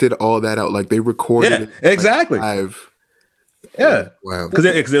actually acted all that out. Like they recorded it exactly live. Yeah, wow. Because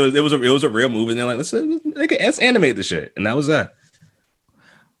it was a real movie, and they're like, let's animate the shit, and that was that.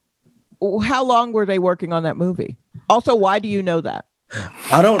 How long were they working on that movie? Also, why do you know that?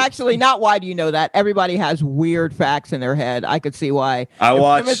 I don't actually. Not why do you know that? Everybody has weird facts in their head. I could see why. I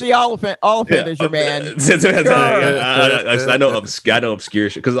watched Timothy Olyphant is your man. I know obscure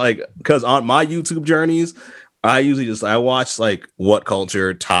shit because on my YouTube journeys, I usually I watch like What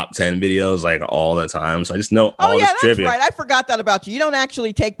Culture top 10 videos like all the time. So I just know all this that's trivia. right. I forgot that about you. You don't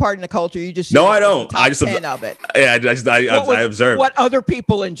actually take part in the culture. You just No, I don't. I just 10 of it. Yeah, I observe what other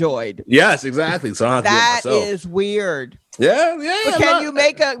people enjoyed. Yes, exactly. So I don't have to do it myself. Is weird. Yeah. But can you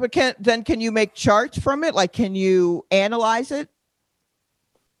make can you make charts from it? Like, can you analyze it?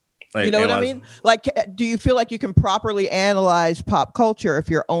 Like, you know what I mean? Like, do you feel like you can properly analyze pop culture if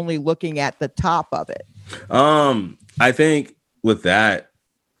you're only looking at the top of it? I think with that,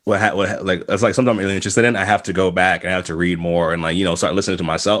 what like that's like something I'm really interested in. I have to go back and I have to read more and like, you know, start listening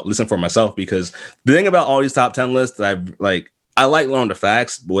listen for myself, because the thing about all these top 10 lists that I like knowing the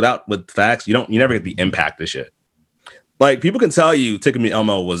facts, but with facts, you never get the impact of shit. Like, people can tell you Tickle Me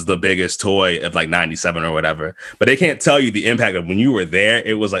Elmo was the biggest toy of like 97 or whatever, but they can't tell you the impact of when you were there.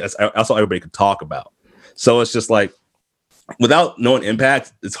 It was like, that's all everybody could talk about. So it's just like, without knowing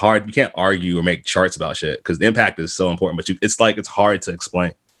impact, it's hard. You can't argue or make charts about shit because the impact is so important, but it's hard to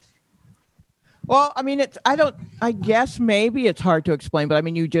explain. Well, I mean, I guess maybe it's hard to explain, but I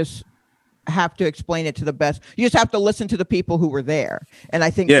mean, you just have to explain it to the best. You just have to listen to the people who were there. And I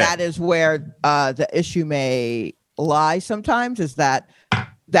think that is where the issue may lie sometimes, is that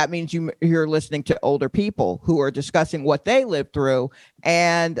means you're listening to older people who are discussing what they lived through.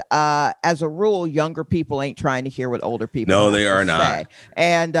 And as a rule, younger people ain't trying to hear what older people No, they are not. say.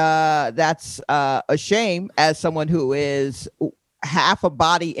 And that's a shame as someone who is half a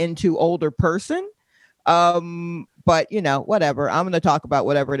body into older person. But, you know, whatever. I'm going to talk about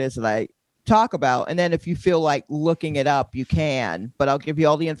whatever it is that I talk about, and then if you feel like looking it up, you can, but I'll give you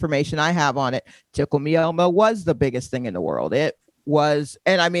all the information I have on it. Tickle Me Elmo was the biggest thing in the world. It was,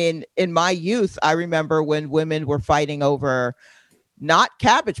 and I mean, in my youth, I remember when women were fighting over not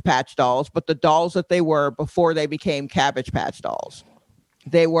Cabbage Patch dolls, but the dolls that they were before they became Cabbage Patch dolls.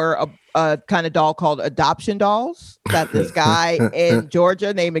 They were a kind of doll called adoption dolls that this guy in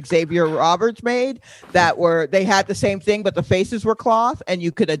Georgia named Xavier Roberts made, they had the same thing, but the faces were cloth and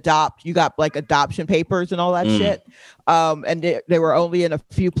you could adopt. You got like adoption papers and all that shit. And they were only in a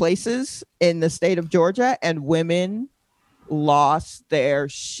few places in the state of Georgia, and women lost their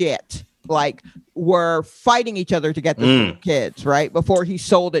shit. Like, were fighting each other to get the kids, right? Before he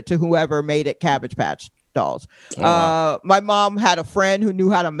sold it to whoever made it Cabbage Patch dolls. My mom had a friend who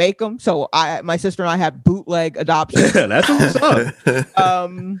knew how to make them, so my sister and I had bootleg adoption. That's what's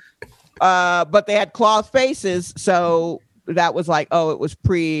up. But they had cloth faces, so that was like, it was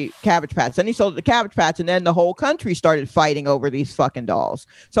pre-Cabbage Patch. Then he sold it to Cabbage Patch, and then the whole country started fighting over these fucking dolls.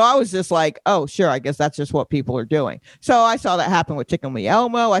 So I was just like, oh, sure, I guess that's just what people are doing. So I saw that happen with Tickle Me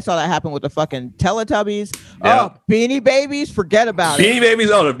Elmo. I saw that happen with the fucking Teletubbies. Yeah. Oh, Beanie Babies, forget about it. Beanie Babies,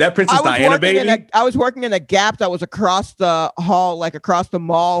 that Princess Diana baby. I was working in a Gap that was across the hall, like across the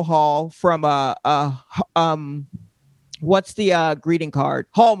mall hall from what's the greeting card?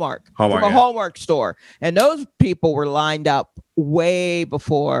 Hallmark. From a Hallmark store. And those people were lined up way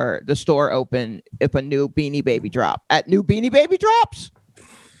before the store opened if a new Beanie Baby drop. At new Beanie Baby drops?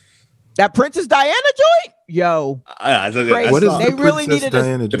 That Princess Diana joint? Yo. What is they really needed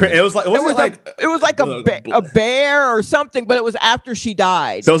Diana joint? It was like a bear or something, but it was after she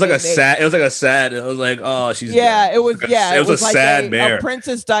died. So it was like sad. It was like, oh, she's dead. It was a like sad bear. A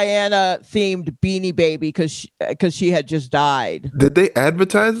Princess Diana themed Beanie Baby because she had just died. Did they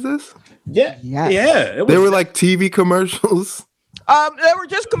advertise this? Yeah. They were like TV commercials. They were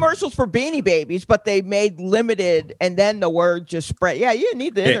just commercials for Beanie Babies, but they made limited, and then the word just spread. Yeah, you didn't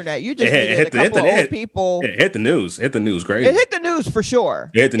need the internet. You just needed a couple of old people. It hit the news. Crazy. It hit the news for sure.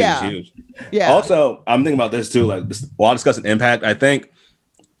 It hit the news huge. Yeah. Also, I'm thinking about this too. Like, while discussing impact, I think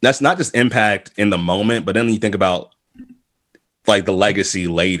that's not just impact in the moment, but then you think about like the legacy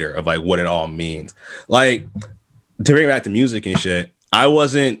later of like what it all means. Like, to bring back to music and shit, I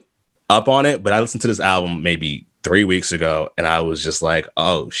wasn't up on it, but I listened to this album maybe 3 weeks ago, and I was just like,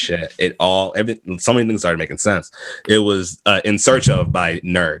 oh shit, so many things started making sense. It was In Search Of by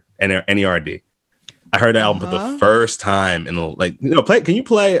Nerd, N-E-R-D. I heard the album for the first time in can you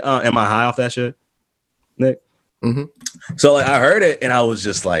play Am I High off that shit, Nick? Mm-hmm. So like I heard it and I was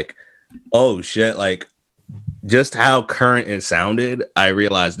just like, oh shit, like just how current it sounded. I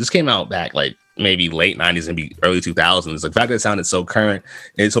realized this came out back like maybe late 90s and early 2000s. The fact that it sounded so current,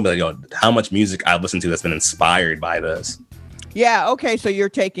 it told me like, how much music I've listened to that's been inspired by this. Yeah. Okay. So you're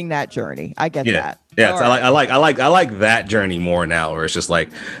taking that journey. I get that. Yeah. So right. I like that journey more now, where it's just like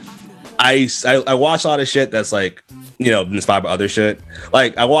I watch a lot of shit that's like, inspired by other shit.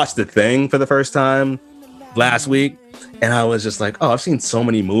 Like I watched The Thing for the first time last week, and I was just like, oh, I've seen so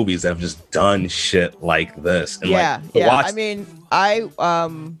many movies that have just done shit like this. And I mean,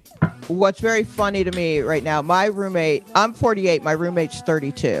 what's very funny to me right now, my roommate, I'm 48, my roommate's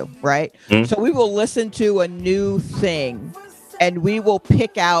 32, right? So we will listen to a new thing and we will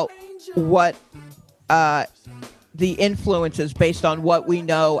pick out what the influences based on what we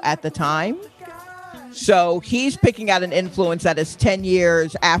know at the time. So he's picking out an influence that is 10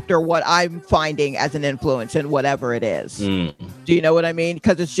 years after what I'm finding as an influence in whatever it is. Do you know what I mean?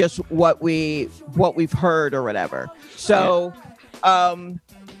 Because it's just what we've heard or whatever. So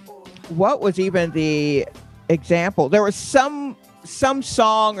what was even the example? There was some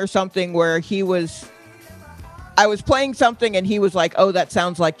song or something where I was playing something and he was like, oh, that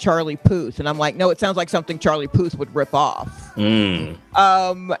sounds like Charlie Puth. And I'm like, no, it sounds like something Charlie Puth would rip off. And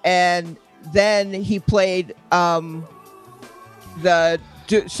then he played some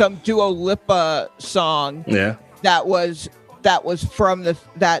Dua Lipa song that was from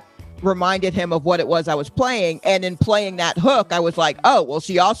that reminded him of what it was I was playing. And in playing that hook, I was like, oh, well,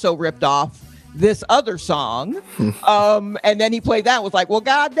 she also ripped off this other song. And then he played that and was like, well,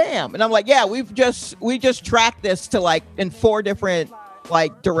 goddamn. And I'm like, yeah, we just tracked this to like in 4 different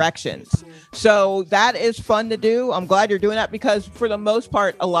like directions. So that is fun to do. I'm glad you're doing that because for the most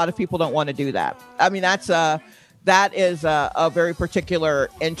part, a lot of people don't want to do that. I mean, that is a very particular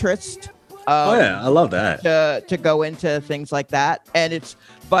interest. I love that to go into things like that. And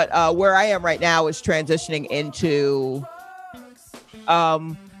but where I am right now is transitioning into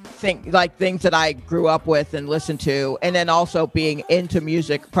things that I grew up with and listened to, and then also being into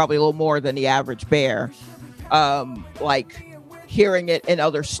music probably a little more than the average bear, like hearing it in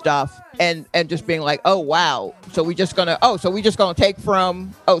other stuff and just being like, oh wow, so we just gonna take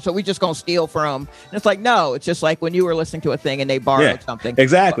from, so we just gonna steal from. And it's like, no, it's just like when you were listening to a thing and they borrowed something.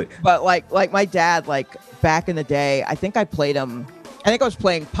 Exactly. But like my dad, like back in the day, I think I was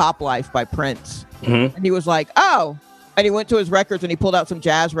playing Pop Life by Prince, and he was like, oh. And he went to his records and he pulled out some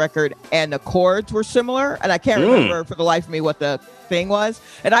jazz record and the chords were similar. And I can't remember for the life of me what the thing was.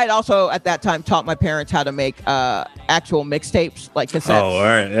 And I had also at that time taught my parents how to make actual mixtapes, like cassettes. Oh, all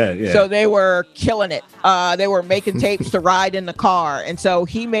right. Yeah. So they were killing it. They were making tapes to ride in the car. And so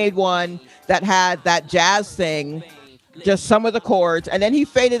he made one that had that jazz thing, just some of the chords, and then he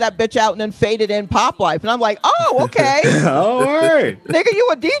faded that bitch out and then faded in Pop Life. And I'm like, oh, okay. All right. Nigga, you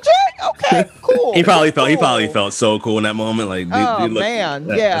a DJ? Okay, cool. He probably felt so cool in that moment. Like, man.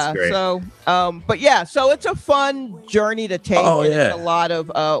 That's great. So, but yeah, so it's a fun journey to take. Oh, yeah. It's a lot of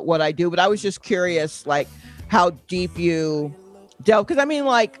what I do, but I was just curious, like, how deep you delve. Because I mean,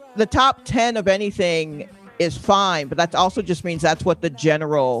 like, the top 10 of anything is fine, but that also just means that's what the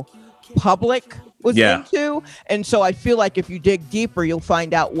general public was into. And so I feel like if you dig deeper, you'll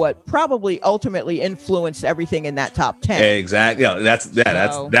find out what probably ultimately influenced everything in that top 10. Exactly. Yeah, that's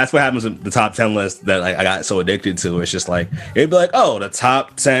what happens with the top 10 list that I got so addicted to. It's just like, it'd be like, oh, the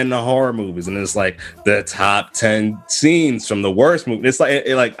top 10 horror movies, and it's like the top 10 scenes from the worst movie. It's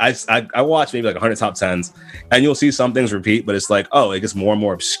like I watch maybe like 100 top 10s, and you'll see some things repeat, but it's like, oh, it gets more and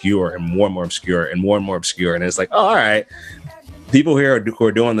more obscure and more and more obscure and more and more obscure, and it's like, oh, all right. People here who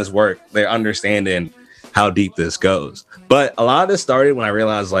are doing this work, they're understanding how deep this goes. But a lot of this started when I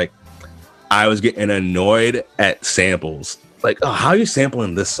realized, like, I was getting annoyed at samples. Like, oh, how are you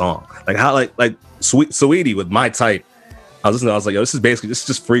sampling this song? Like, how, like Saweetie with My Type. I was listening. I was like, yo, this is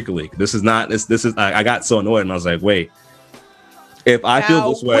just Freak League. This is not. This is. I got so annoyed, and I was like, wait. If I feel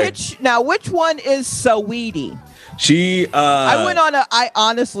this way, which one is Saweetie? I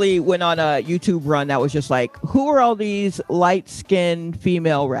honestly went on a YouTube run that was just like, who are all these light-skinned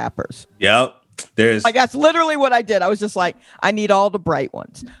female rappers? Yep. There's like, that's literally what I did. I was just like, I need all the bright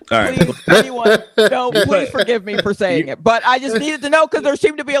ones. All right. Please forgive me for saying it, but I just needed to know because there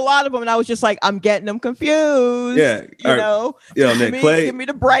seemed to be a lot of them, and I was just like, I'm getting them confused. Yeah. You know, Nick, give me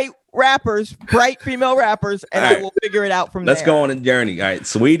the bright female rappers, and I will figure it out from there. Let's go on a journey. All right.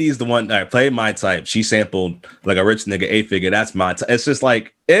 Saweetie's the one. All right. Play My Type. She sampled like a rich nigga 8-figure. That's my type. It's just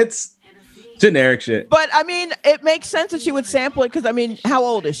like, it's generic shit. But I mean, it makes sense that she would sample it because I mean, how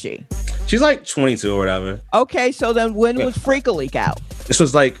old is she? She's like 22 or whatever. Okay. So then when was Freak a Leak out? This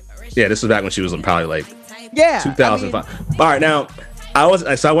was like, this was back when she was probably like 2005. All right. Now, I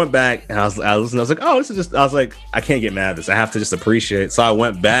went back and I was like, oh, this is just, I was like, I can't get mad at this. I have to just appreciate it. So I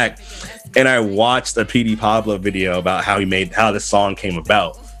went back and I watched a PD Pablo video about how this song came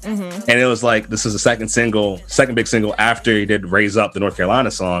about. Mm-hmm. And it was like, this is the second big single after he did Raise Up, the North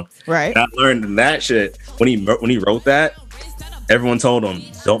Carolina song. Right. And I learned that shit when he wrote that, everyone told him,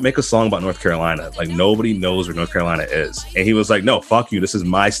 don't make a song about North Carolina. Like, nobody knows where North Carolina is. And he was like, no, fuck you. This is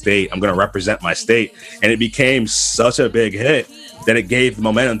my state. I'm going to represent my state. And it became such a big hit that it gave the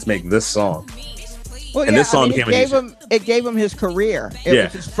momentum to make this song. Well, and yeah, this song it gave him his career. It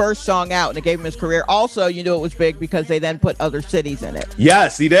was his first song out, and it gave him his career. Also, you know, it was big because they then put other cities in it.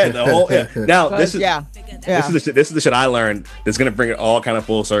 Yes, he did. The whole now this is This is the shit I learned that's gonna bring it all kind of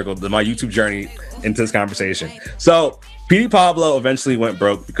full circle to my YouTube journey into this conversation. So Petey Pablo eventually went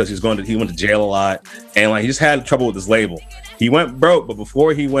broke because he went to jail a lot, and like he just had trouble with his label. He went broke, but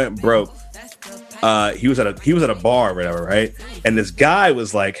before he went broke, he was at a bar or whatever, right? And this guy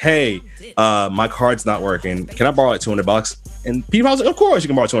was like, hey, my card's not working. Can I borrow like $200? And Petey Pablo's like, of course you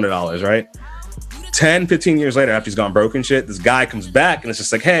can borrow $200, right? 10, 15 years later, after he's gone broke and shit, this guy comes back and it's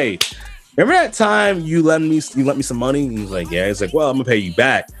just like, hey, remember that time you lent me some money? And he's like, yeah. He's like, well, I'm gonna pay you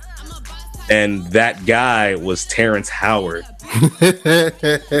back. And that guy was Terrence Howard.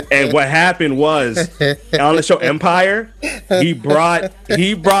 And what happened was on the show Empire, he brought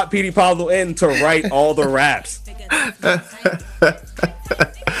Petey Pablo in to write all the raps.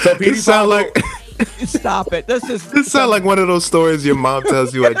 So Petey Pablo, stop it. This sounds like one of those stories your mom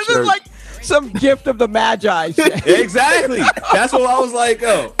tells you at this church. is like some gift of the Magi. Exactly. That's what I was like.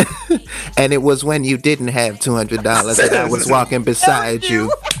 Oh, and it was when you didn't have $200 that I was walking beside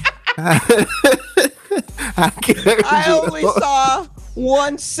you. I only saw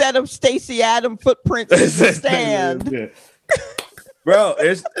one set of Stacey Adams footprints in the stand. Bro,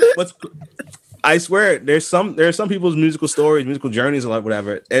 I swear there's some people's musical stories, musical journeys, or like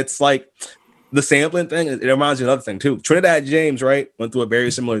whatever. It's like the sampling thing. It reminds me of another thing too. Trinidad James, right, went through a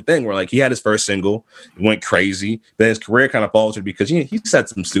very similar thing where like he had his first single, it went crazy, then his career kind of faltered because he said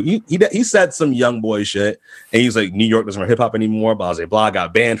some he said some young boy shit, and he was like, New York doesn't run hip hop anymore. Blah blah blah.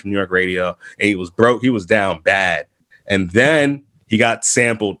 Got banned from New York radio, and he was broke. He was down bad, and then he got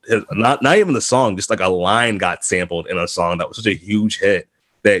sampled. Not even the song, just like a line got sampled in a song that was such a huge hit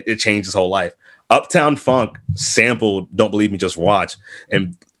that it changed his whole life. Uptown Funk sampled "Don't Believe Me, Just Watch,"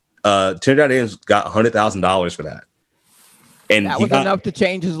 and Trinidad James got $100,000 for that. And that was enough to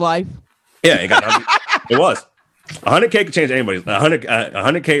change his life. Yeah, it was. 100K could change anybody's.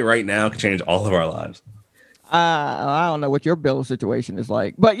 100K right now could change all of our lives. I don't know what your bill situation is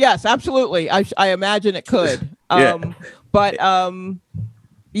like, but yes, absolutely. I imagine it could. But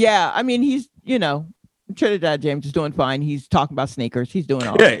yeah, I mean, he's, you know, Trinidad James is doing fine. He's talking about sneakers. He's doing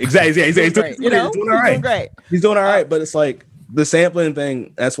all right. Yeah, exactly. He's doing great. He's doing all right. Doing great. He's doing all right, but it's like the sampling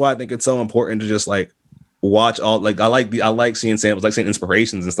thing. That's why I think it's so important to just like watch all. Like I like seeing samples, like seeing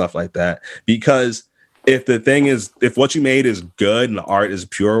inspirations and stuff like that. Because if the thing is, if what you made is good and the art is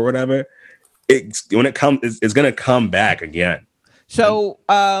pure or whatever, it's gonna come back again. So,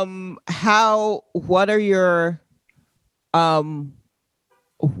 what are your,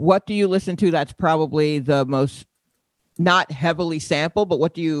 what do you listen to that's probably the most not heavily sampled, but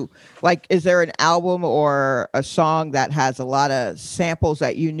what do you like? Is there an album or a song that has a lot of samples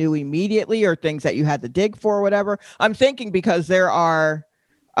that you knew immediately or things that you had to dig for or whatever? I'm thinking because there are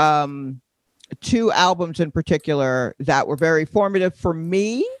two albums in particular that were very formative for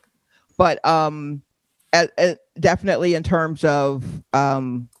me, but definitely in terms of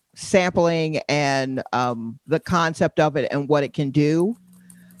sampling and the concept of it and what it can do.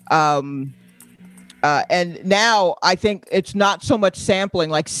 And now I think it's not so much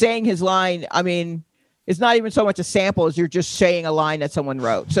sampling, like saying his line. I mean, it's not even so much a sample as you're just saying a line that someone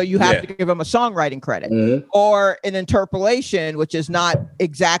wrote. So you have to give him a songwriting credit or an interpolation, which is not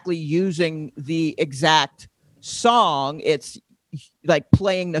exactly using the exact song. It's like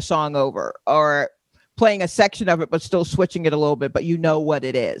playing the song over or playing a section of it, but still switching it a little bit, but you know what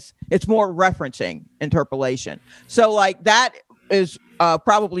it is. It's more referencing interpolation. So like that is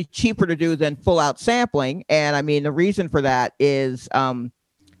probably cheaper to do than full out sampling. And I mean, the reason for that is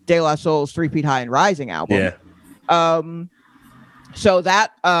De La Soul's 3 Feet High and Rising album. Yeah. So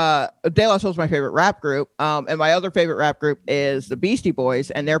that De La Soul's my favorite rap group. And my other favorite rap group is the Beastie Boys,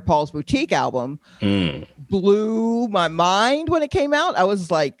 and their Paul's Boutique album blew my mind when it came out. I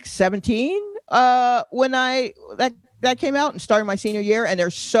was like 17 when that came out and started my senior year. And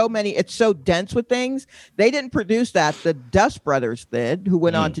there's so many, it's so dense with things. They didn't produce that. The Dust Brothers did, who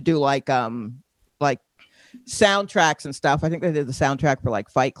went on to do like soundtracks and stuff. I think they did the soundtrack for like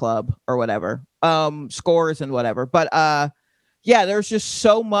Fight Club or whatever, scores and whatever. But yeah, there's just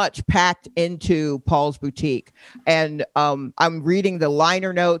so much packed into Paul's Boutique. And I'm reading the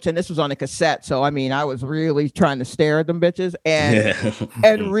liner notes, and this was on a cassette. So, I mean, I was really trying to stare at them bitches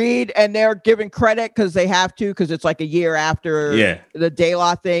and read, and they're giving credit because they have to, because it's like a year after the De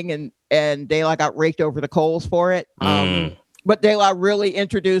La thing, and De La got raked over the coals for it. But De La really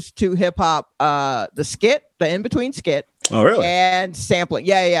introduced to hip hop the skit, the in between skit. Oh, really? And sampling.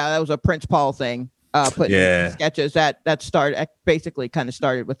 Yeah. That was a Prince Paul thing. Putting sketches that started basically kind of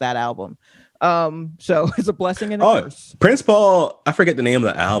started with that album. So it's a blessing and a curse. Prince Paul, I forget the name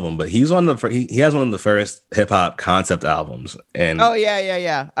of the album, but he's one of the he has one of the first hip hop concept albums. And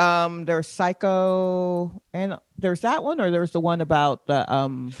there's Psycho, and there's that one, or there's the one about the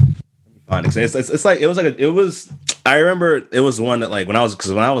it's like it was. I remember it was one that like when I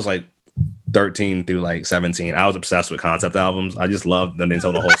was like 13 through like 17, I was obsessed with concept albums. I just loved them. They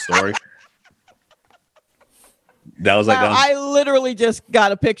told the whole story. That was like I literally just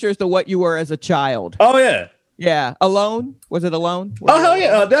got a picture as to what you were as a child. Oh yeah. Yeah. Alone? Was it Alone? Hell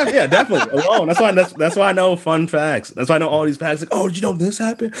yeah. Definitely. Alone. That's why I know fun facts. That's why I know all these facts. Like, oh, did you know this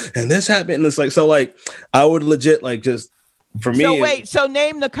happened? And this happened. And it's like, so like I would legit like just for me. So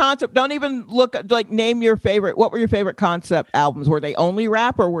name the concept. Don't even look like name your favorite. What were your favorite concept albums? Were they only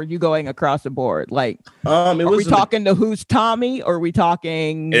rap, or were you going across the board? Like, are we talking to Who's Tommy, or are we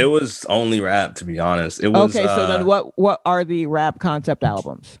talking? It was only rap, to be honest. It was okay. So then, what are the rap concept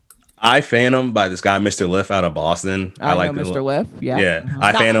albums? I Phantom by this guy, Mr. Liff, out of Boston. I like Mr. Liff. Yeah. Yeah.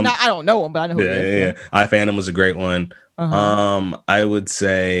 I Phantom. I don't know him, but I know who he is. Yeah. I Phantom was a great one. I would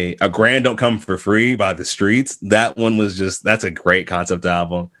say A Grand Don't Come for Free by The Streets. That one was that's a great concept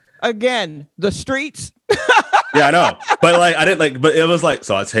album. Again, The Streets. Yeah, I know, but like I didn't like, but it was like,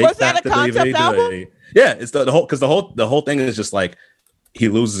 so I take was back that a the concept album? Yeah, it's the whole, because the whole thing is just like he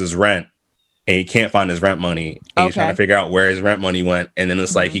loses his rent and he can't find his rent money, and he's trying to figure out where his rent money went, and then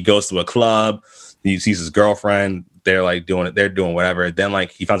it's like he goes to a club, he sees his girlfriend. They're like they're doing whatever. Then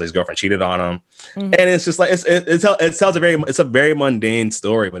like he finds his girlfriend cheated on him, and it's just like it tells a very mundane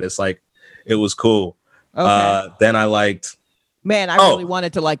story, but it's like it was cool. Okay. Then I liked. Man, I really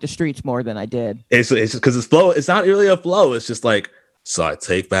wanted to like The Streets more than I did. It's just because it's flow. It's not really a flow. It's just like, so I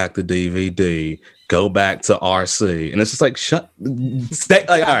take back the DVD, go back to RC, and it's just like stay.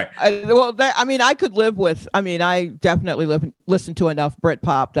 Like, all right. I could live with. I mean, I definitely listen to enough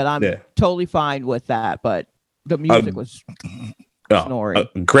Britpop that I'm totally fine with that, but. The music was snoring.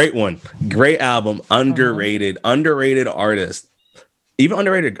 Great one. Great album. Underrated artist. Even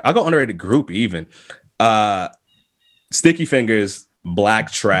underrated. I'll go underrated group even. Sticky Fingers,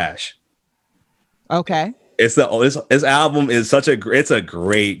 Black Trash. Okay. This album is it's a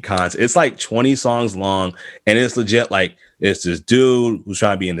great concept. It's like 20 songs long, and it's legit like it's this dude who's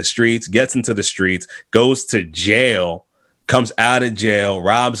trying to be in the streets, gets into the streets, goes to jail, comes out of jail,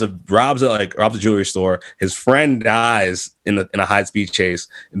 robs a jewelry store. His friend dies in a high-speed chase.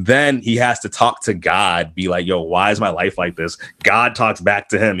 Then he has to talk to God, be like, yo, why is my life like this? God talks back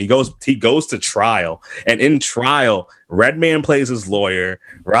to him. He goes to trial. And in trial, Redman plays his lawyer,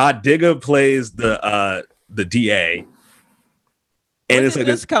 Rod Digger plays the DA. And when did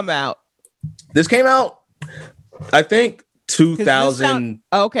this come out? This came out, I think, 2000.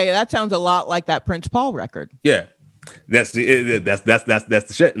 Okay, that sounds a lot like that Prince Paul record. Yeah. That's the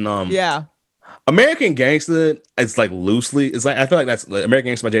shit. And yeah, American Gangster, it's like loosely, it's like I feel like that's American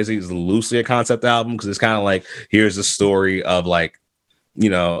Gangster by Jay-Z is loosely a concept album, because it's kind of like, here's a story of like,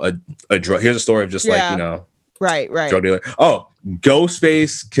 you know, a drug, here's a story of just like, you know, right drug dealer. Oh,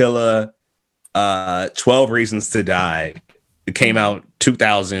 Ghostface Killer, 12 Reasons to Die. It came out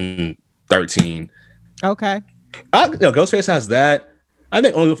 2013. Okay. Ghostface has that. I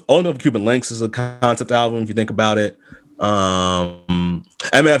think Only of Cuban Links is a concept album if you think about it.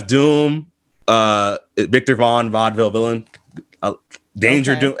 MF Doom, Victor Vaughn, Vaudeville Villain,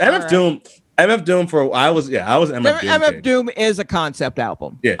 Danger Doom, MF Doom for I was MF Doom. MF Doom is a concept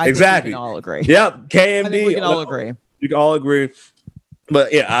album. Yeah, exactly. We can all agree. Yep, KMD. I think we can all agree. You can all agree.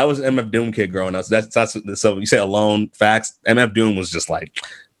 But yeah, I was an MF Doom kid growing up. So that's so you say Alone, Facts. MF Doom was just like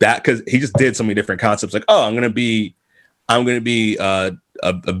that, because he just did so many different concepts. Like, oh, I'm gonna be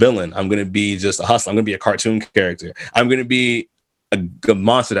a villain. I'm going to be just a hustler. I'm going to be a cartoon character. I'm going to be a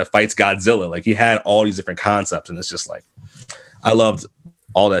monster that fights Godzilla. Like, he had all these different concepts, and it's just like, I loved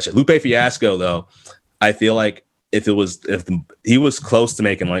all that shit. Lupe Fiasco, though, I feel like he was close to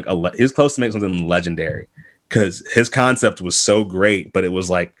making something legendary, because his concept was so great, but it was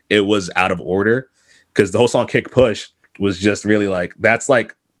out of order, because the whole song Kick Push was just really like, that's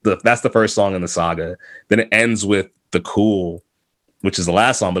the first song in the saga. Then it ends with The Cool, which is the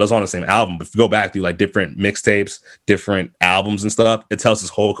last song, but it's on the same album. But if you go back through like different mixtapes, different albums and stuff, it tells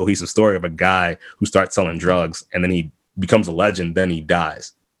this whole cohesive story of a guy who starts selling drugs, and then he becomes a legend, then he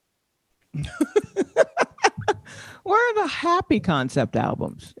dies. Where are the happy concept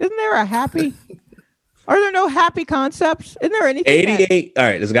albums? Isn't there a happy? Are there no happy concepts? Isn't there anything? 88. All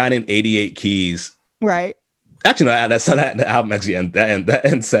right, there's a guy named 88 Keys. Right. Actually, no, the album actually that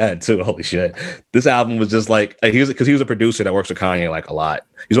ends sad too. Holy shit! This album was just like he was a producer that works with Kanye like a lot.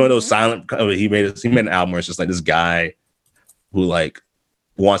 He's one of those silent. He made an album where it's just like this guy who like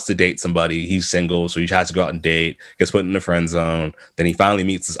wants to date somebody. He's single, so he has to go out and date. Gets put in the friend zone. Then he finally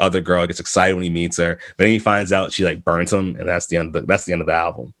meets this other girl. Gets excited when he meets her. But then he finds out she like burns him, and that's the end. That's the end of the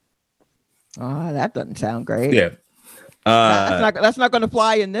album. Oh, that doesn't sound great. Yeah, that's not going to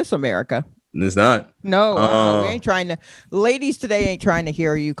fly in this America. It's not. No, we ain't trying to. Ladies today ain't trying to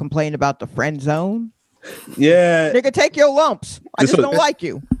hear you complain about the friend zone. Yeah, nigga, take your lumps. I just don't like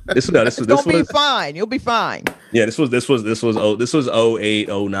you. This was be fine. You'll be fine. Yeah, this was 08,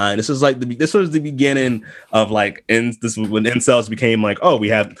 09. This was the beginning of like when incels became like, when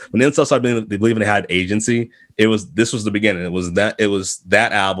incels started believing they had agency. This was the beginning. It was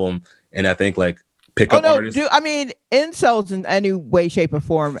that album, and I think like pickup artists. I mean, incels in any way, shape, or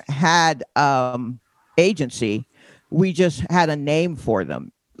form had agency. We just had a name for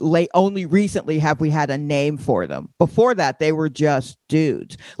them. Only recently have we had a name for them. Before that, they were just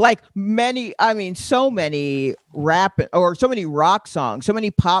dudes. Like so many rap or so many rock songs, so many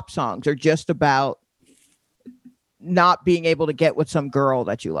pop songs are just about not being able to get with some girl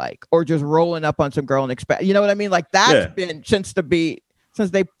that you like, or just rolling up on some girl and expect, you know what I mean? Like that's been since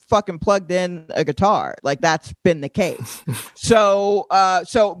they fucking plugged in a guitar. Like that's been the case.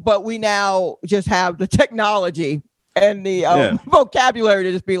 But we now just have the technology and the vocabulary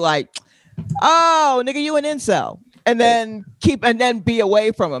to just be like, oh, nigga, you an incel, and then be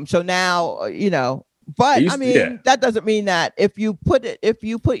away from them. So now, but that doesn't mean that if you put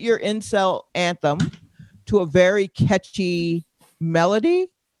your incel anthem to a very catchy melody,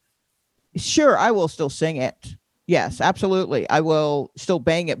 sure, I will still sing it. Yes, absolutely. I will still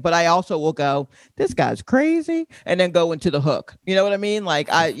bang it, but I also will go, this guy's crazy, and then go into the hook. You know what I mean?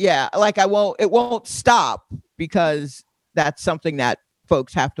 It won't stop, because that's something that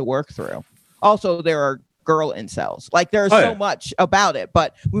folks have to work through. Also, there are girl incels. Like there's so much about it,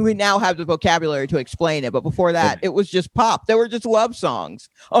 but we now have the vocabulary to explain it. But before that, it was just pop. There were just love songs,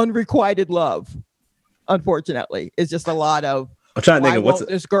 unrequited love. Unfortunately, it's just a lot of. I'm trying to think of what's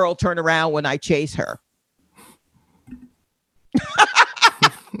this girl turn around when I chase her.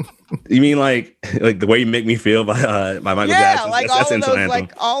 You mean like the way you make me feel by Michael Jackson? Like that's all of those, anthem.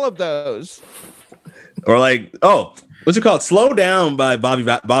 like all of those. Or like, what's it called? "Slow Down" by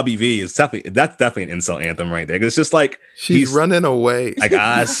Bobby V. That's definitely an insult anthem right there. It's just like she's running away. Like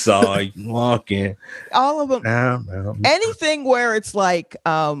I saw you walking. All of them. Anything where it's like,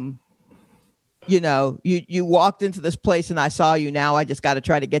 you walked into this place and I saw you. Now I just got to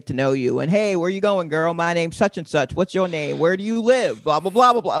try to get to know you. And hey, where you going, girl? My name's such and such. What's your name? Where do you live? Blah, blah,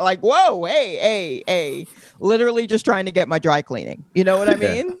 blah, blah, blah. Like, whoa, hey. Literally just trying to get my dry cleaning. You know what I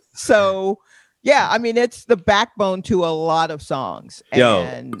mean? So, yeah, I mean, it's the backbone to a lot of songs.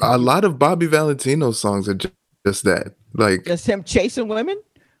 And a lot of Bobby Valentino songs are just that. Like, just him chasing women?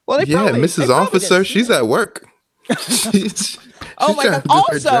 Well, Mrs. Officer, she's at work. Oh my God.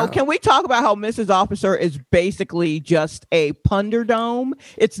 Also, can we talk about how Mrs. Officer is basically just a Punderdome?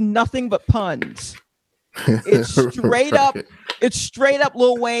 It's nothing but puns. It's straight up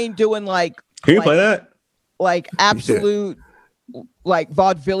Lil Wayne doing like. Can you play that? Like absolute like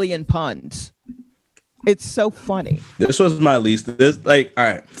vaudevillian puns. It's so funny. This was my least. All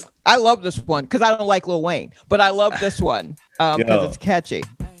right. I love this one because I don't like Lil Wayne, but I love this one because it's catchy.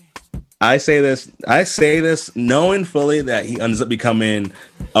 I say this knowing fully that he ends up becoming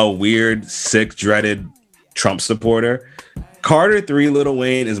a weird, sick, dreaded Trump supporter. Carter 3 Lil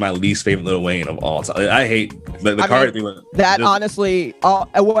Wayne is my least favorite Lil Wayne of all time. I hate Carter 3. Honestly,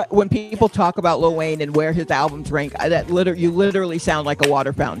 when people talk about Lil Wayne and where his albums rank, you literally sound like a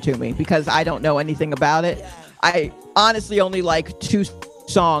water fountain to me because I don't know anything about it. I honestly only like 2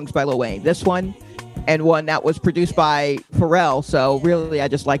 songs by Lil Wayne. This one and one that was produced by Pharrell. So really, I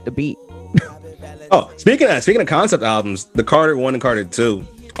just like the beat. Speaking of concept albums, the Carter 1 and Carter 2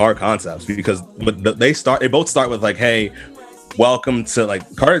 are concepts because they both start with like, hey, welcome to,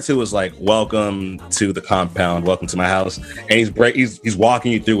 like, Carter 2 was like, welcome to the compound, welcome to my house, and he's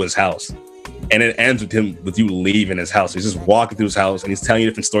walking you through his house, and it ends with you leaving his house. He's just walking through his house and he's telling you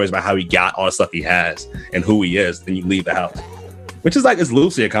different stories about how he got all the stuff he has and who he is. Then you leave the house, which is like, it's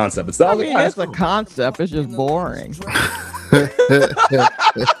loosely a concept. It's not. It's a concept. It's just boring.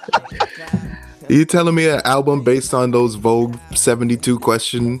 Are you telling me an album based on those Vogue 72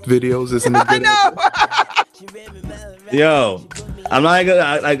 question videos isn't a good? I know. Yo, I'll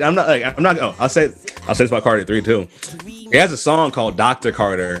say this about Carter 3 too. He has a song called Dr.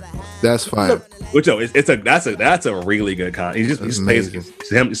 Carter. That's fine. Which that's a really good con. He just plays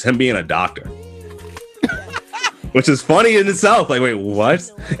it's him being a doctor. which is funny in itself. Like, wait, what?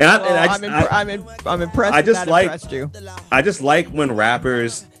 And I'm impressed. I just like impressed you. I just like when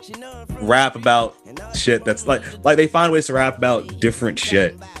rappers rap about shit that's like they find ways to rap about different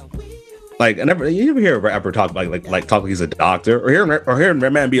shit. Like you never hear a rapper talk like talk like he's a doctor, or hear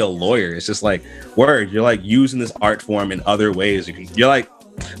a man be a lawyer. It's just like, word, you're like using this art form in other ways. You're like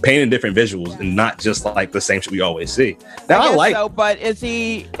painting different visuals and not just like the same shit we always see. Now I like so, but is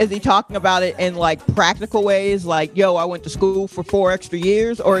he talking about it in like practical ways, like, yo, I went to school for 4 extra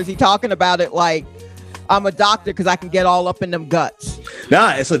years, or is he talking about it like, I'm a doctor because I can get all up in them guts?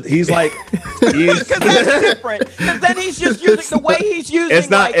 Nah, he's like, because that's different. Because then he's just using the way he's using. It's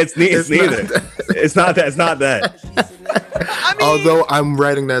not. Like, it's neither. It's not that. It's not that. I mean, although I'm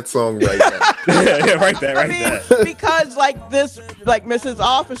writing that song right now. Yeah, right there, right there. Because like this, like Mrs.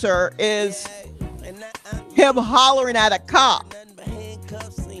 Officer is him hollering at a cop.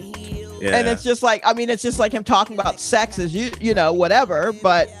 Yeah. And it's just like, I mean, it's just like him talking about sex as you know, whatever.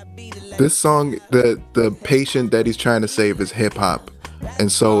 But this song, the patient that he's trying to save is hip hop,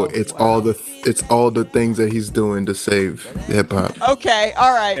 and so it's all the things that he's doing to save hip hop. Okay,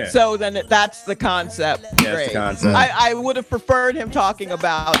 all right. Yeah. So then that's the concept. Yeah, that's the concept. I would have preferred him talking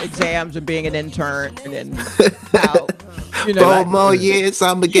about exams and being an intern and how, you know. 4 more years,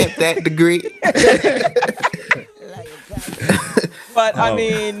 I'm gonna get that degree. But I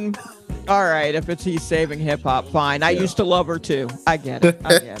mean, all right, if it's he's saving hip hop, fine. I used to love her too. I get it.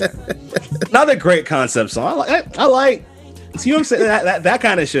 Another great concept song. I like. See what I'm saying? That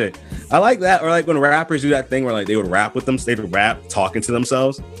kind of shit. I like that. Or like when rappers do that thing where like they would rap with them, they would rap talking to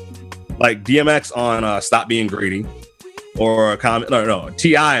themselves. Like DMX on "Stop Being Greedy," or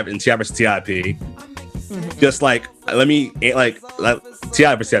T.I. and T.I. versus T.I.P. Just like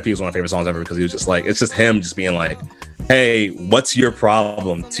T.I. versus T.I.P. was one of my favorite songs ever, because he was just like, it's just him just being like, hey, what's your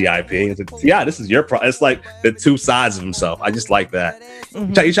problem, T.I.P.? It's like, yeah, this is your problem. It's like the two sides of himself. I just like that.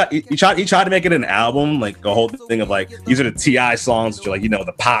 He tried to make it an album, like a whole thing of like, these are the T.I. songs, which are like, you know,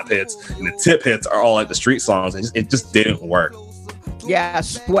 the pop hits, and the tip hits are all like the street songs. It just didn't work. Yeah,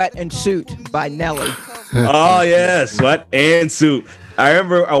 Sweat and Suit by Nelly. Oh yeah, Sweat and Suit. I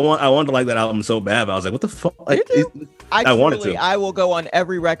remember I wanted to like that album so bad, but I was like, what the fuck? Like, I wanted to. I will go on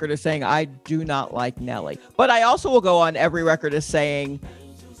every record as saying I do not like Nelly, but I also will go on every record as saying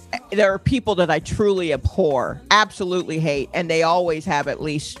there are people that I truly abhor, absolutely hate, and they always have at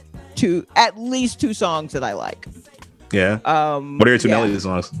least two songs that I like. Yeah. What are your two Nelly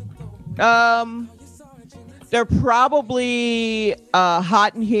songs? They're probably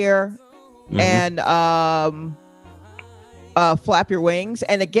Hot in Here and Flap Your Wings.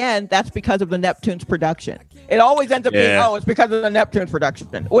 And again, that's because of the Neptunes production. It always ends up being, it's because of the Neptunes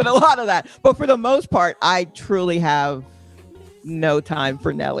production with a lot of that. But for the most part, I truly have no time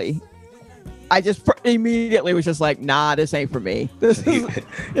for Nelly. I just immediately was just like, nah, this ain't for me. This is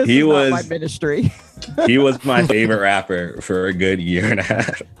not my ministry. He was my favorite rapper for a good year and a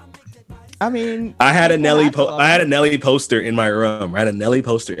half. I mean, I had a Nelly poster in my room. And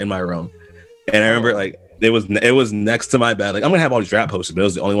I remember like it was next to my bed. Like, I'm gonna have all these rap posters, but it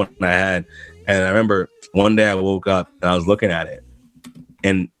was the only one I had. And I remember one day I woke up and I was looking at it,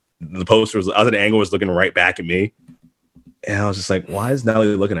 and the poster was, other angle was looking right back at me. And I was just like, why is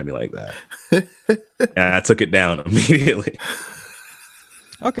Nelly looking at me like that? And I took it down immediately.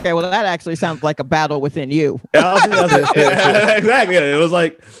 Okay, well, that actually sounds like a battle within you. Exactly. It was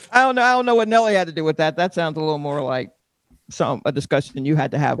like, I don't know what Nelly had to do with that. That sounds a little more like a discussion you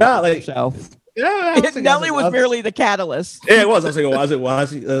had to have with yourself. Yeah, Nelly was merely the catalyst. Yeah, it was. I was like, why is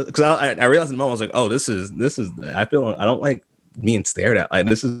he? Because I realized in the moment, I was like, oh, this is. I don't like being stared at. Like,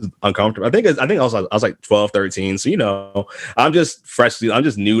 this is uncomfortable. I think also I was like 12, 13. So, you know, I'm just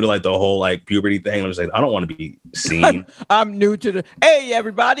new to like the whole like puberty thing. I'm just like, I don't want to be seen. I'm new to hey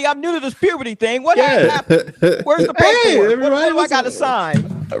everybody, I'm new to this puberty thing. What happened? Where's the paperwork? What do I got to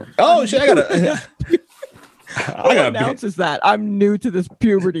sign? Oh shit, Who announces that I'm new to this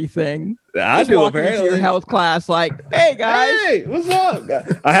puberty thing? I do, apparently. Your health class, like, hey guys, hey, what's up?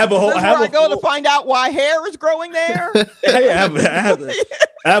 I have a whole. I go to find out why hair is growing there. Hey, I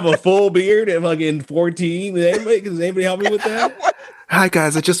have a full beard at fucking 14. Does anybody help me with that? Hi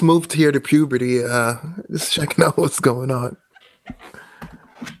guys, I just moved here to puberty. Just checking out what's going on.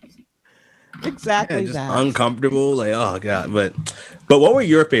 Exactly, just that. Uncomfortable, like, oh god. But what were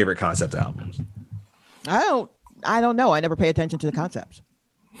your favorite concept albums? I don't know. I never pay attention to the concepts.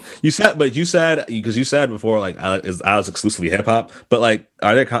 You said before, like, I was exclusively hip hop, but like,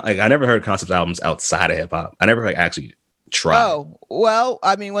 are there I never heard concept albums outside of hip hop. I never like actually tried. Oh, well,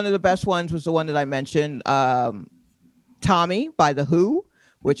 I mean, one of the best ones was the one that I mentioned, Tommy by The Who,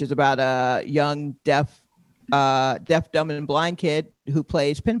 which is about a young deaf deaf, dumb, and blind kid who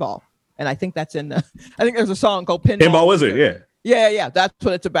plays pinball. And I think that's in I think there's a song called Pinball Wizard. Yeah. That's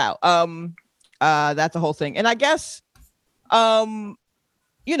what it's about. That's the whole thing. And I guess, The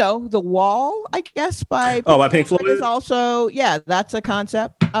Wall, I guess, by Pink Floyd is also, that's a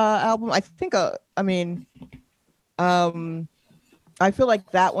concept album. I think, I feel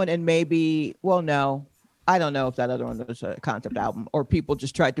like that one and maybe, no, I don't know if that other one was a concept album or people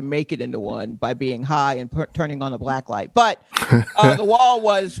just tried to make it into one by being high and turning on a black light. But The Wall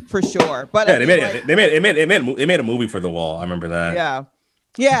was for sure. But yeah, they made a movie for The Wall. I remember that.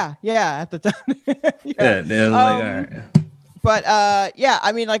 Yeah. At the time. All right. But I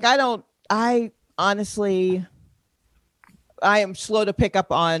honestly, I am slow to pick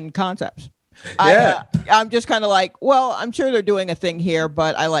up on concepts. Yeah. I'm just kind of like, well, I'm sure they're doing a thing here,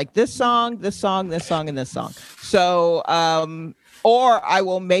 but I like this song, and this song. So, or I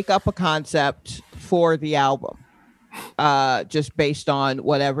will make up a concept for the album, just based on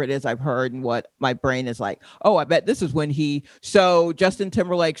whatever it is I've heard and what my brain is like. Oh, I bet this is when so Justin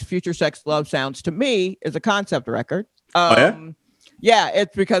Timberlake's Future Sex Love Sounds to me is a concept record. Yeah,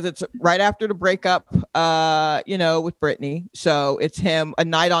 it's because it's right after the breakup, with Britney. So it's him, A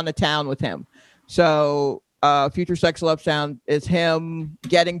Night on the Town with him. So Future Sex Love Sound is him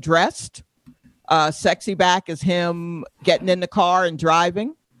getting dressed. Sexy Back is him getting in the car and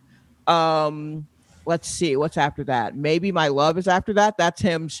driving. Let's see, what's after that? Maybe My Love is after that. That's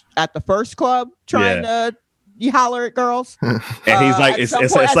him at the first club trying to holler at girls. And he's like, at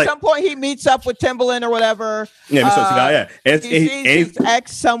some point he meets up with Timbaland or whatever. Yeah, he sees his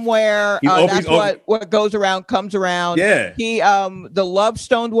ex somewhere. That's what goes around comes around. Yeah. The Love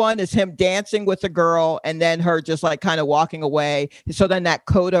Stoned one is him dancing with a girl and then her just like kind of walking away. So then that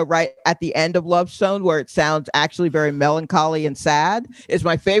coda right at the end of Love Stoned, where it sounds actually very melancholy and sad, is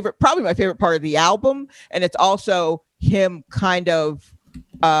probably my favorite part of the album. And it's also him kind of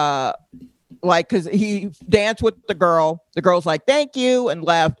because he danced with the girl's like, thank you, and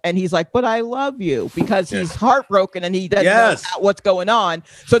left. And he's like, but I love you, because he's heartbroken and he doesn't know what's going on.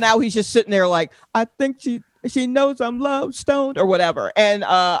 So now he's just sitting there like, I think she knows I'm love stoned or whatever. And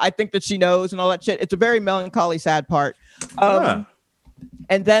I think that she knows and all that shit. It's a very melancholy, sad part. And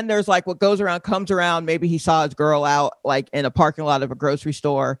then there's like what goes around comes around. Maybe he saw his girl out like in a parking lot of a grocery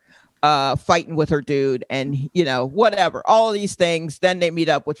store, fighting with her dude, and whatever, all of these things. Then they meet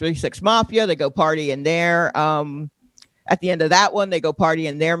up with 3 6 Mafia. They go party in there. At the end of that one, they go party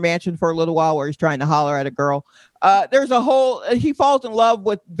in their mansion for a little while where he's trying to holler at a girl. There's he falls in love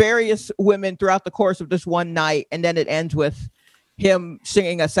with various women throughout the course of this one night, and then it ends with him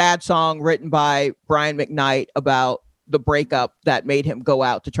singing a sad song written by Brian McKnight about the breakup that made him go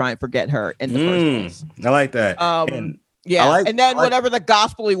out to try and forget her in the first place. I like that. And then whatever the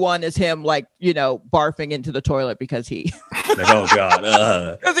gospel-y one is him barfing into the toilet because he oh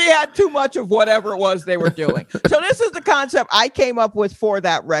god, because he had too much of whatever it was they were doing. So this is the concept I came up with for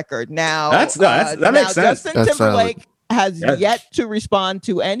that record. Now that makes sense. Justin Timberlake has yet to respond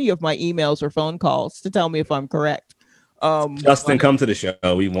to any of my emails or phone calls to tell me if I'm correct. Justin, come to the show.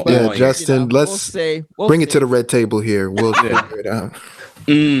 We want. Yeah, Justin. Let's we'll bring it to the red table here. We'll figure it out.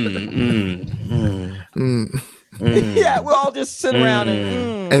 Yeah, we'll all just sit around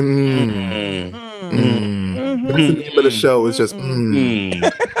and That's the name of the show. Is just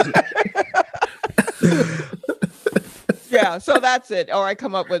yeah. So that's it. Or I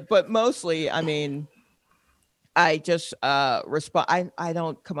come up with, but mostly, I mean, I just respond. I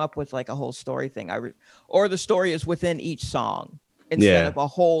don't come up with like a whole story thing. Or the story is within each song instead of a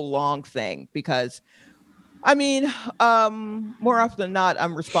whole long thing, because I mean, more often than not,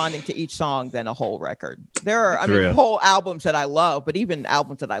 I'm responding to each song than a whole record. There are, whole albums that I love, but even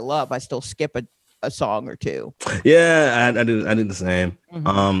albums that I love, I still skip a song or two. Yeah, I do the same.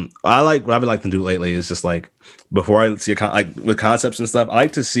 Mm-hmm. I like what I've been like to do lately is just like before I see like with concepts and stuff, I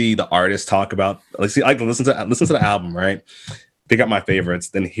like to see the artist talk about. I like to listen to the album, right? Pick up my favorites,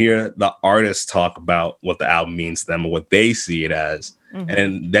 then hear the artist talk about what the album means to them or what they see it as. Mm-hmm.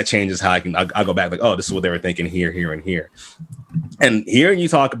 And that changes how I go back like, oh, this is what they were thinking here, and here. And hearing you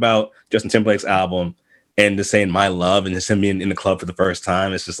talk about Justin Timberlake's album and just saying My Love and just him being in the club for the first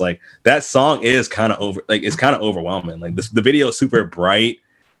time, it's just like that song is kind of it's kind of overwhelming. Like the video is super bright.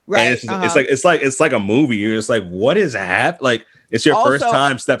 Right. And it's like a movie. You're just like, what is happening? Like it's your first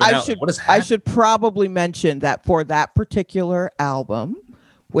time stepping out. What is happening? I should probably mention that for that particular album,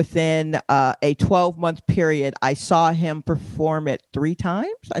 within a 12-month period, I saw him perform it 3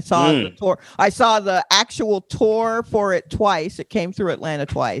 times. I saw the tour. I saw the actual tour for it twice. It came through Atlanta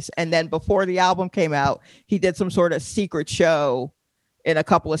twice. And then before the album came out, he did some sort of secret show in a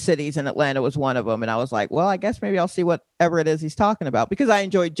couple of cities, and Atlanta was one of them. And I was like, well, I guess maybe I'll see whatever it is he's talking about, because I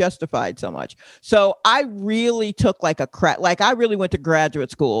enjoyed Justified so much. So I really took like I really went to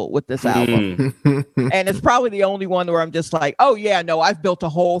graduate school with this album. And it's probably the only one where I'm just like, oh yeah, no, I've built a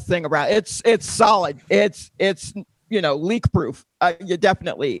whole thing around it's solid. It's leak proof. You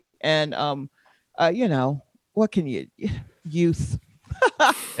definitely. And what can you youth?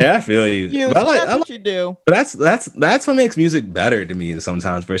 Yeah, I feel you. But that's what you do. But that's what makes music better to me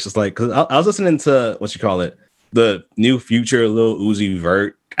sometimes. Where it's just like, because I was listening to the new Future Lil Uzi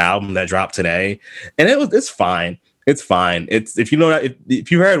Vert album that dropped today, and it's fine. It's fine. It's if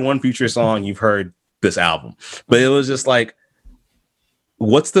you heard one Future song, you've heard this album. But it was just like,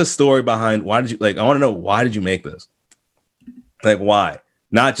 what's the story behind? Why did you I want to know, why did you make this? Like, why?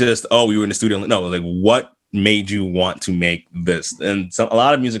 Not just, oh, we were in the studio. No, like, what made you want to make this? And a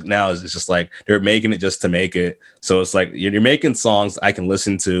lot of music now is just like they're making it just to make it. So it's like you're making songs I can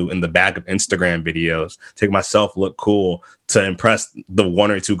listen to in the back of Instagram videos, take myself look cool to impress the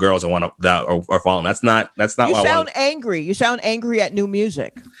one or two girls that are following. That's not you why sound angry. You sound angry at new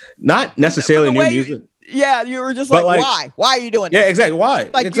music. Not necessarily new music. Yeah, you were just like, why? Why are you doing Yeah, this? exactly. Why?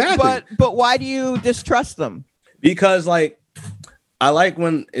 Exactly. But why do you distrust them? Because I like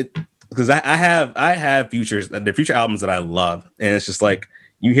when because I have the Future albums that I love, and it's just like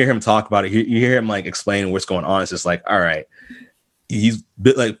you hear him talk about it, you hear him like explain what's going on. It's just like, all right, he's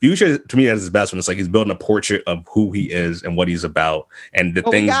like Future to me is his best when it's like he's building a portrait of who he is and what he's about, and the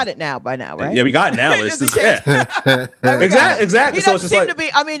things. We got it now by now, right? Yeah, we got it now. It's just exactly. He doesn't seem to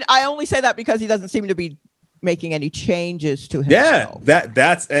be. I mean, I only say that because he doesn't seem to be making any changes to himself. Yeah,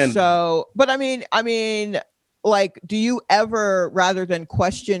 that's and so. But I mean. Like, do you ever, rather than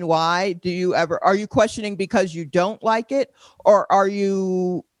question why, are you questioning because you don't like it? Or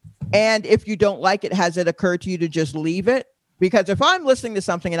and if you don't like it, has it occurred to you to just leave it? Because if I'm listening to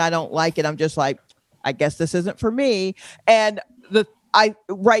something and I don't like it, I'm just like, I guess this isn't for me. And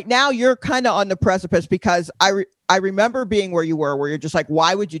right now you're kind of on the precipice, because I remember being where you were, where you're just like,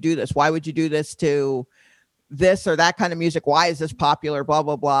 why would you do this? Why would you do this to this or that kind of music? Why is this popular? Blah,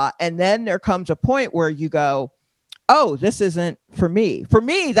 blah, blah. And then there comes a point where you go, oh, this isn't for me. For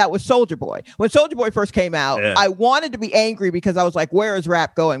me, that was Soulja Boy. When Soulja Boy first came out, I wanted to be angry because I was like, where is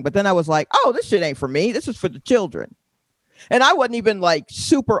rap going? But then I was like, oh, this shit ain't for me. This is for the children. And I wasn't even like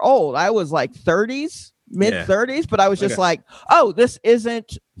super old. I was like 30s, mid 30s, but I was just like, oh, this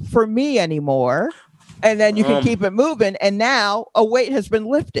isn't for me anymore. And then you can keep it moving. And now a weight has been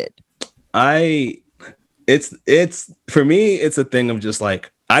lifted. It's for me, it's a thing of just like,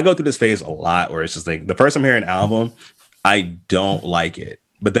 I go through this phase a lot where it's just like the first time I hear an album, I don't like it.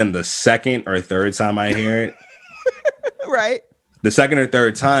 But then the second or third time I hear it, right. The second or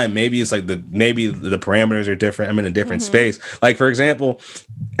third time, maybe it's like maybe the parameters are different. I'm in a different space. Like, for example,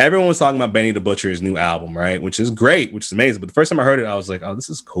 everyone was talking about Benny the Butcher's new album, right? Which is great, which is amazing. But the first time I heard it, I was like, oh, this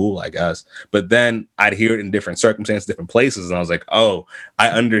is cool, I guess. But then I'd hear it in different circumstances, different places. And I was like, oh, I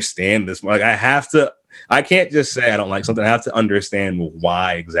understand this. Like, I can't just say I don't like something. I have to understand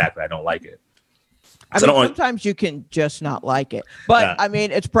why exactly I don't like it. Sometimes you can just not like it. But I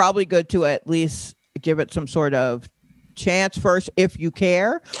mean, it's probably good to at least give it some sort of chance first, if you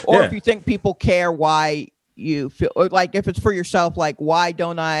care, or if you think people care why you feel, or like if it's for yourself, like, why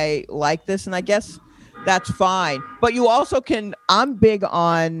don't I like this? And I guess that's fine. But you also can, I'm big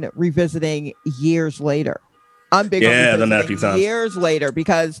on revisiting years later. I'm big on I've done that a few times. Years later,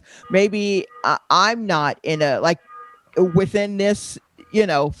 because maybe I'm not in a, like, within this,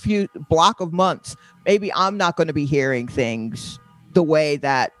 few block of months, maybe I'm not going to be hearing things the way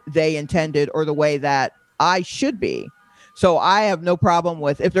that they intended or the way that I should be. So I have no problem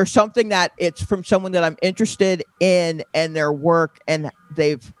with, if there's something that it's from someone that I'm interested in and their work, and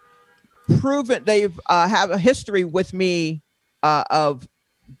they've proven have a history with me of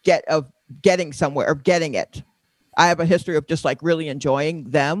getting somewhere, of getting it. I have a history of just like really enjoying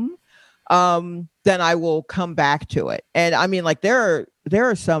them. Then I will come back to it. And I mean, like, there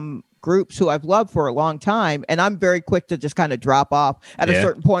are some groups who I've loved for a long time, and I'm very quick to just kind of drop off at a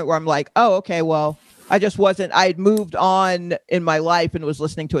certain point where I'm like, oh, okay, well, I had moved on in my life and was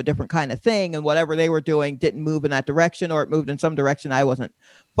listening to a different kind of thing, and whatever they were doing didn't move in that direction, or it moved in some direction I wasn't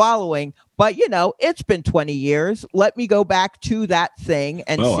following. But, it's been 20 years. Let me go back to that thing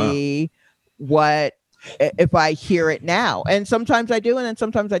and see what, if I hear it now. And sometimes I do, and then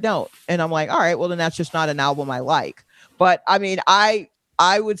sometimes I don't. And I'm like, all right, well, then that's just not an album I like. But I mean, I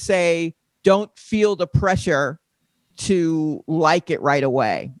would say don't feel the pressure to like it right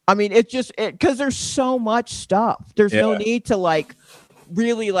away. I mean, because there's so much stuff. There's no need to like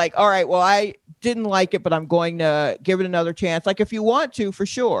really like, all right, well, I didn't like it, but I'm going to give it another chance. Like if you want to, for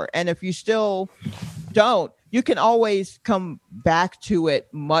sure. And if you still don't, you can always come back to it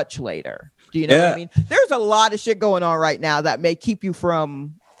much later. Do you know what I mean? There's a lot of shit going on right now that may keep you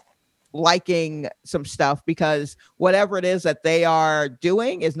from liking some stuff, because whatever it is that they are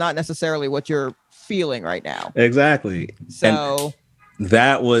doing is not necessarily what you're feeling right now. Exactly. So and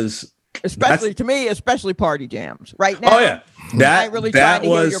that was especially party jams right now. Oh yeah, I'm really trying to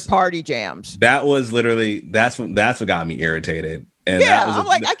hear your party jams. That was literally that's what got me irritated. And yeah, I'm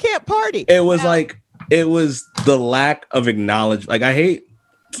like, I can't party. It was like it was the lack of acknowledgement. Like I hate,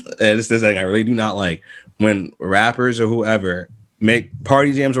 and this thing I really do not like when rappers or whoever make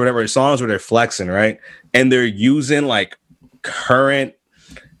party jams or whatever songs where they're flexing, right? And they're using like current,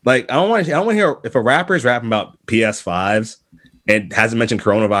 like I don't want to hear if a rapper is rapping about PS5s and hasn't mentioned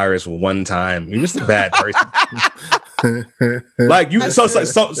coronavirus one time, you're just a bad person. Like you, so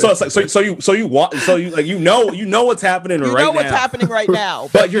you know what's happening right now. You know what's happening right now,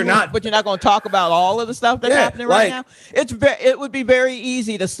 but you're not going to talk about all of the stuff that's happening right now. It would be very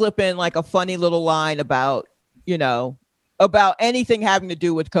easy to slip in like a funny little line about, you know, about anything having to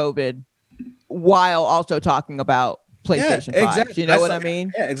do with COVID, while also talking about PlayStation 5. Exactly. You know what I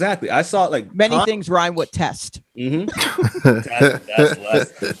mean? Yeah, exactly. I saw like many things rhyme with test. Mm-hmm. that's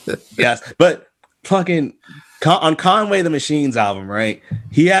less. Yes, but fucking on Conway the Machine's album, right?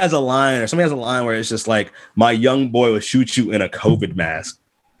 He has a line, or somebody has a line where it's just like, "My young boy will shoot you in a COVID mask,"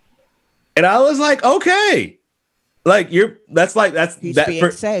 and I was like, okay. Like he's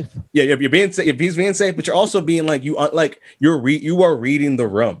being safe. Yeah, you're being safe. If he's being safe, but you're also being like you are reading the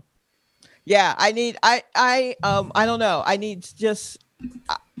room. Yeah, I don't know. I need just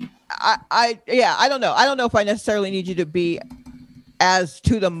I don't know. I don't know if I necessarily need you to be as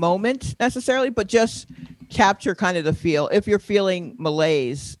to the moment necessarily, but just capture kind of the feel. If you're feeling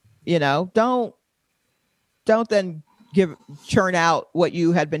malaise, you know, don't then churn out what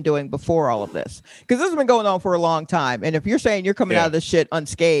you had been doing before all of this, because this has been going on for a long time. And if you're saying you're coming out of this shit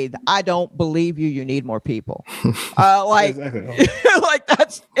unscathed, I don't believe you. You need more people. Like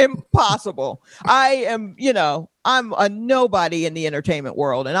that's impossible. I am, you know, I'm a nobody in the entertainment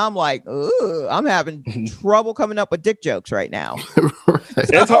world, and I'm like, I'm having trouble coming up with dick jokes right now.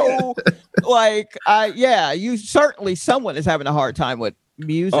 So, like, someone is having a hard time with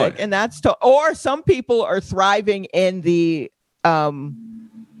music, and that's or some people are thriving in the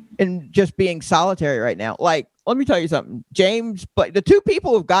in just being solitary right now. Like, let me tell you something, but the two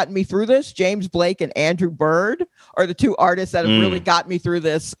people who've gotten me through this, James Blake and Andrew Bird, are the two artists that have really got me through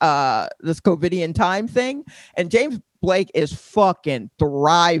this this COVIDian time thing. And James Blake is fucking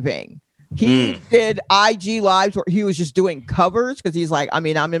thriving. He did IG lives where he was just doing covers, because he's like, I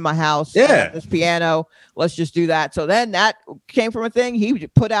mean, I'm in my house, this piano, let's just do that. So then that came from a thing. He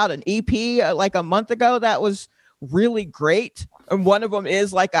put out an EP like a month ago that was really great, and one of them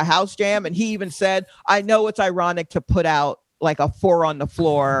is like a house jam. And he even said, I know it's ironic to put out like a 4 on the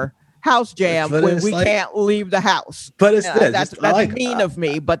floor house jam when we can't leave the house, but that's mean of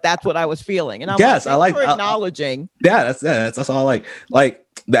me, but that's what I was feeling. And I'm acknowledging. That's all I like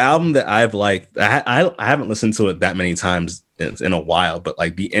the album that I've liked. I haven't listened to it that many times in a while, but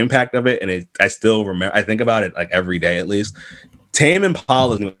like the impact of it, and I still remember, I think about it like every day at least. Tame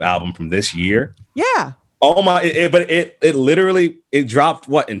Impala's new album from this year. Yeah. Oh my! It literally dropped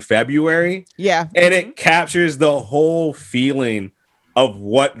in February. Yeah. And it captures the whole feeling of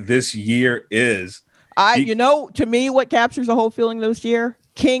what this year is. To me, what captures the whole feeling this year?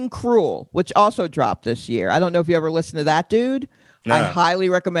 King Cruel, which also dropped this year. I don't know if you ever listened to that dude. No. I highly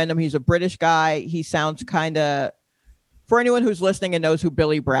recommend him. He's a British guy. He sounds kind of, for anyone who's listening and knows who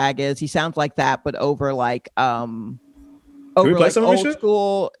Billy Bragg is, he sounds like that, but over like old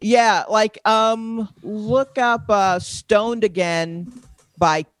school. Yeah, like look up Stoned Again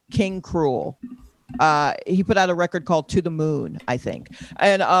by King Cruel. He put out a record called To the Moon, I think.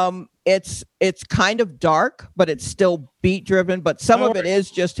 And it's kind of dark, but it's still beat driven, but some of it is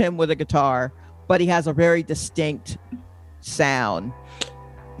just him with a guitar, but he has a very distinct sound.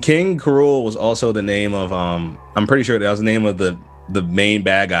 King Cruel was also the name of I'm pretty sure that was the name of the main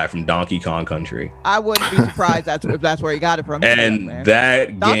bad guy from Donkey Kong Country. I wouldn't be surprised if that's where he got it from. And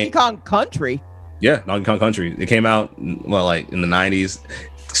that Donkey Kong Country. Yeah, Donkey Kong Country. It came out in the 90s.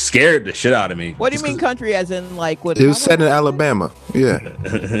 Scared the shit out of me. What do you mean country as in like what? It was set in Alabama. Yeah.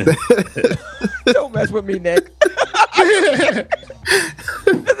 Don't mess with me, Nick. Is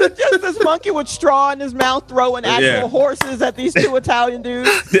it just this monkey with straw in his mouth throwing actual horses at these two Italian dudes?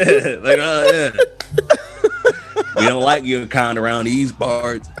 Yeah, we don't like your kind around these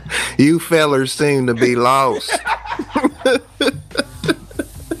parts. You fellers seem to be lost.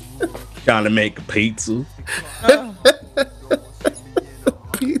 Trying to make pizza.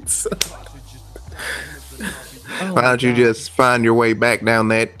 Pizza. Why don't you just find your way back down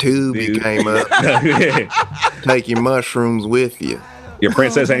that tube you came up? Take your mushrooms with you. Your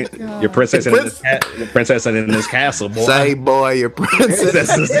princess ain't in this castle, boy. Say, boy, your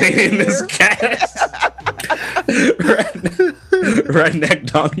princess ain't in this castle.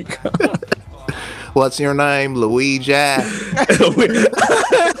 Redneck Donkey Kong. What's your name, Luigi?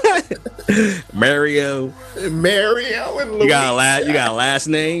 Mario. Mario and Luigi. You got a last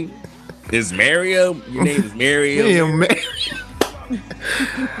name? Is Mario? Your name is Mario.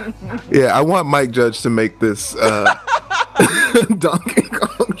 Yeah, yeah, I want Mike Judge to make this Donkey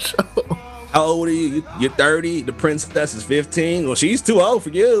Kong show. How old are you? You're 30. The princess is 15. Well, she's too old for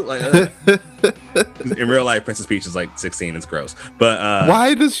you. Like, in real life, Princess Peach is like 16. It's gross. But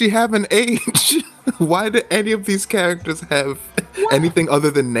why does she have an age? Why do any of these characters have anything other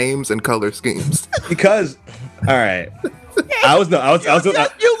than names and color schemes? Because, all right. You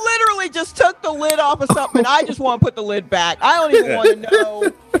literally just took the lid off of something. I just want to put the lid back. I don't even want to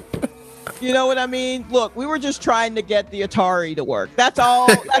know. You know what I mean? Look, we were just trying to get the Atari to work. That's all.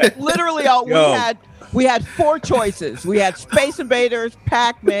 That's literally all we had. We had 4 choices. We had Space Invaders,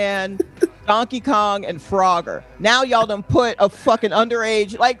 Pac-Man, Donkey Kong, and Frogger. Now y'all done put a fucking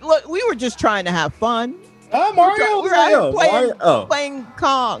underage. Like, look, we were just trying to have fun. Mario. Playing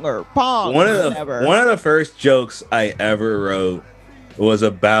Kong or Pong. One of the first jokes I ever wrote was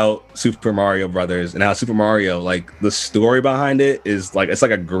about Super Mario Brothers and how Super Mario, like, the story behind it is like it's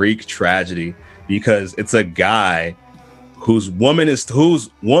like a Greek tragedy because it's a guy whose woman is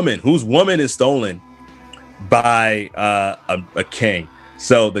stolen by a king.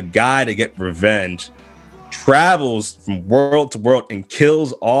 So the guy, to get revenge, travels from world to world and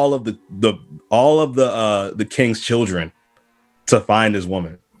kills all of the king's children to find his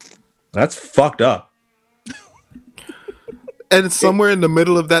woman. That's fucked up. And somewhere in the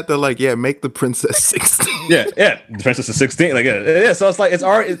middle of that, they're like, "Yeah, make the princess 16." Yeah, the princess is 16. Like, yeah. So it's like it's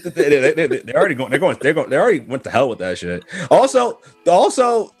already they already went to hell with that shit. Also,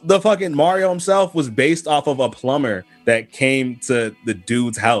 the fucking Mario himself was based off of a plumber that came to the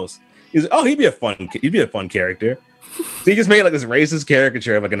dude's house. He's like, oh, he'd be a fun character. So he just made like this racist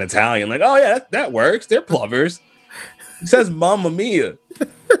caricature of like an Italian. Like, oh yeah, that works. They're plumbers. He says, "Mamma mia."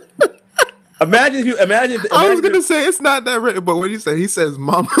 Imagine. I was gonna say it's not that written, but when you say he says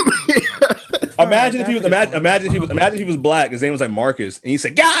 "Mama Mia," imagine if he was black. His name was like Marcus, and he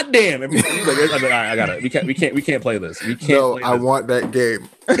said, "God damn!" He's like, I got it. We can't play this. We can't. No, I want that game.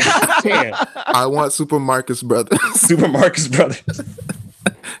 God damn. I want Super Marcus Brothers. Super Marcus Brothers.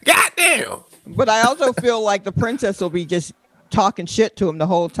 God damn. But I also feel like the princess will be just talking shit to him the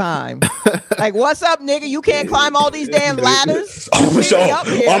whole time. Like, what's up, nigga? You can't climb all these damn ladders. I'm gonna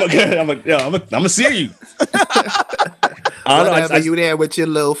see you. Whatever, you there with your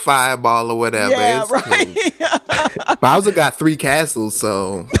little fireball or whatever. Yeah, it's right. Cool. Bowser got 3 castles,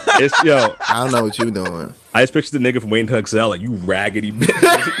 so I don't know what you doing. I just pictured the nigga from Waiting to Excel, like, you raggedy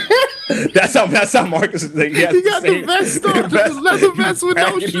bitch. that's how Marcus is. Like, he got the vest on, the leather vest with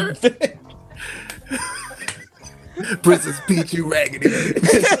no shirt. Princess Peach, you raggedy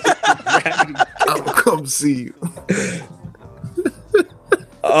bitch. I'm gonna come see you.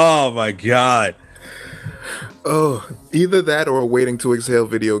 Oh my god. Oh, either that or a Waiting to Exhale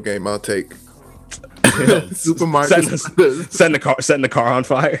video game I'll take. Super Mario. Setting the car on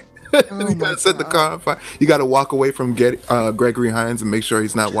fire. You gotta set the car on fire. You gotta walk away from Gregory Hines and make sure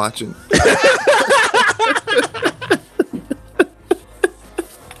he's not watching.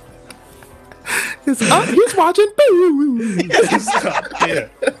 He's watching. Yeah.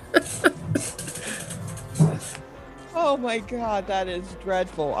 Oh my god, that is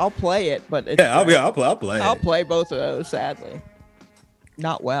dreadful. I'll play it, but I'll play. I'll play both of those. Sadly,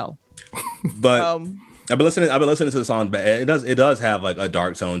 not well. But I've been listening to the song, but it does have like a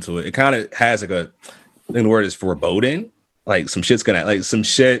dark tone to it. It kind of has like I think the word is foreboding. Like some shit's gonna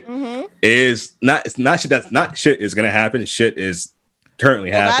is not. It's not shit. That's not shit is gonna happen. Shit is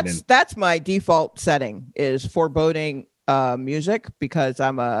currently happening. That's my default setting is foreboding music because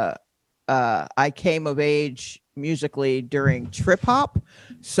I came of age musically during trip hop,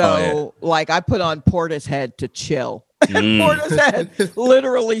 so like I put on Portishead to chill. Portishead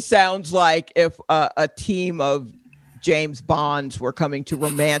literally sounds like if a team of James Bonds were coming to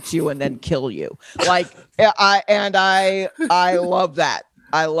romance you and then kill you. Like I love that.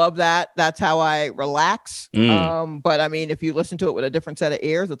 I love that. That's how I relax. But I mean, if you listen to it with a different set of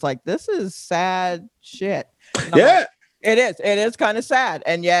ears, it's like, this is sad shit. Yeah. It is kind of sad.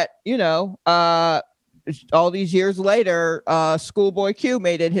 And yet, all these years later, Schoolboy Q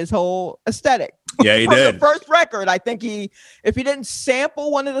made it his whole aesthetic. Yeah, he From did. the first record, I think if he didn't sample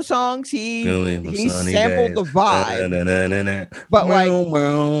one of the songs, he sampled the vibe. But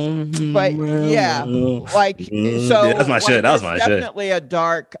yeah, like so. Yeah, that's my shit. That was my shit. Definitely a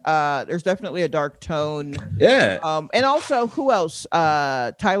dark. There's definitely a dark tone. Yeah. And also, who else?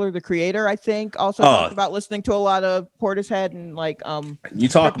 Tyler, the Creator, I think, also talked about listening to a lot of Portishead and like you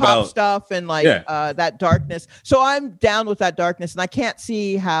talk about stuff and like that darkness. So I'm down with that darkness, and I can't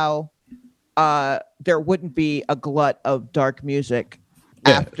see how there wouldn't be a glut of dark music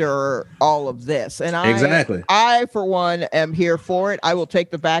after all of this. And I for one am here for it. I will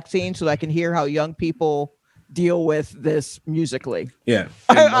take the vaccine so that I can hear how young people deal with this musically. Yeah.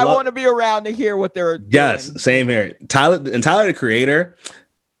 I want to be around to hear what they're doing. Same here. Tyler the Creator,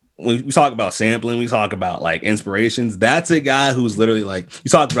 when we talk about sampling, we talk about like inspirations. That's a guy who's literally like, you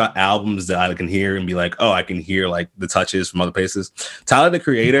talk about albums that I can hear and be like, oh, I can hear like the touches from other places. Tyler the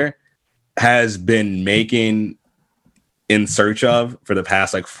Creator has been making In Search Of for the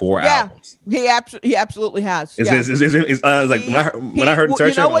past like 4 albums. He absolutely has. When I heard In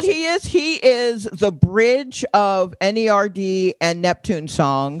Search Of, you know what he is? He is the bridge of NERD and Neptune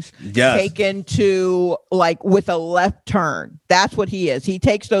songs taken to like with a left turn. That's what he is. He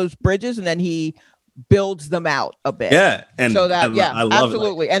takes those bridges and then he builds them out a bit. Yeah. And so that I love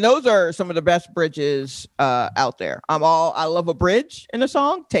absolutely. it. Like, and those are some of the best bridges out there. I love a bridge in a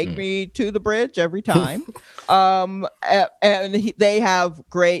song. Take me to the bridge every time. They have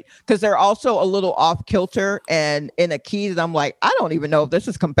great, because they're also a little off kilter and in a key that I'm like, I don't even know if this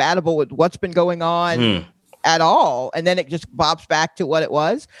is compatible with what's been going on at all. And then it just bops back to what it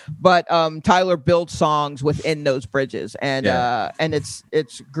was. But Tyler builds songs within those bridges, and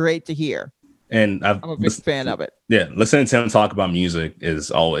it's great to hear. And I'm a big fan of it. Yeah, listening to him talk about music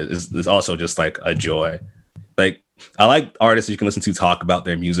is also just like a joy. Like, I like artists you can listen to talk about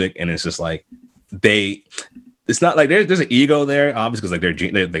their music, and it's just like it's not like there's an ego there, obviously,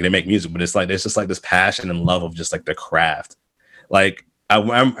 because like they make music, but it's like there's just like this passion and love of just like the craft. Like I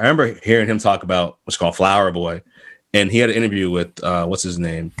remember hearing him talk about what's called Flower Boy, and he had an interview with what's his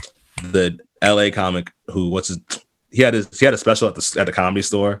name, the LA comic he had a special at the Comedy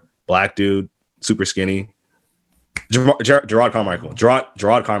Store, black dude, super skinny, Gerard Carmichael. Gerard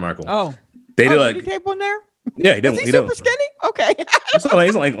Carmichael. Oh, they did did he tape one there? Yeah, he did. Is he super skinny? Okay. He's a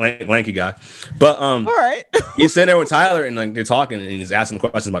lanky guy. But all right. He's sitting there with Tyler and like they're talking and he's asking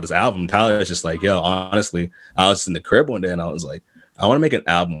questions about this album. Tyler is just like, yo, honestly, I was in the crib one day and I was like, I want to make an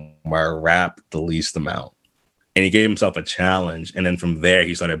album where I rap the least amount. And he gave himself a challenge. And then from there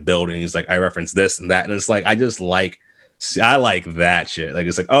he started building. He's like, I reference this and that. And it's like, I like that shit. Like,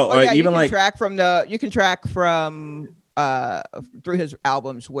 it's like, you can track from through his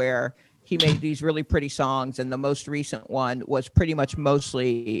albums where he made these really pretty songs, and the most recent one was pretty much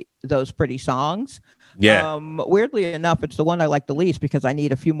mostly those pretty songs. Yeah. Weirdly enough, it's the one I like the least because I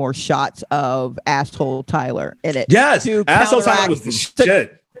need a few more shots of Asshole Tyler in it. Yes, Asshole Tyler was the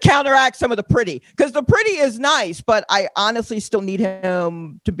shit. Counteract some of the pretty, because the pretty is nice, but I honestly still need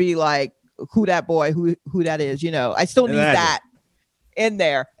him to be like, who that boy, who that is, I still need that in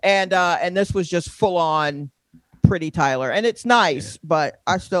there. And this was just full on pretty Tyler, and it's nice, but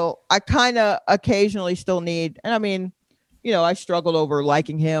I kind of occasionally still need, and I mean, I struggled over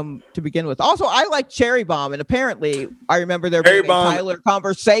liking him to begin with. Also, I like Cherry Bomb, and apparently I remember there being a Tyler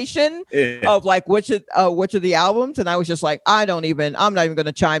conversation of like which of the albums, and I was just like, I'm not even going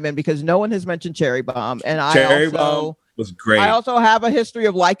to chime in because no one has mentioned Cherry Bomb, and Cherry Bomb was great. I also have a history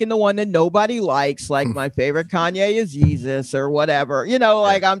of liking the one that nobody likes, like my favorite Kanye is Jesus or whatever.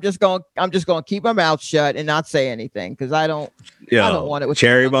 Like I'm just going to keep my mouth shut and not say anything because I don't want it with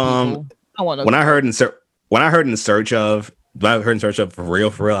Cherry Bomb. When I heard In Search Of for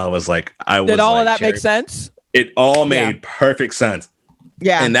real, I was like, did all of that make sense? It all made perfect sense.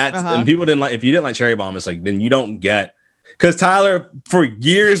 Yeah. And that's and people didn't like, if you didn't like Cherry Bomb, it's like, then you don't get, because Tyler for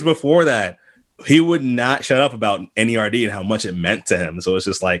years before that, he would not shut up about NERD and how much it meant to him. So it's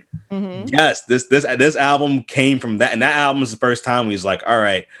just like, yes, this album came from that. And that album is the first time he's like, all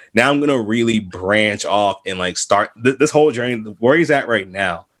right, now I'm going to really branch off and like start this whole journey where he's at right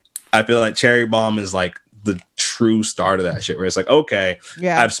now. I feel like Cherry Bomb is like the true start of that shit where it's like, okay,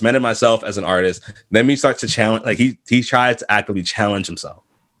 I've cemented myself as an artist. Let me start to challenge. Like he tried to actively challenge himself.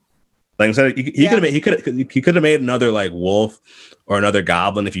 Like I said, he could have made another like Wolf or another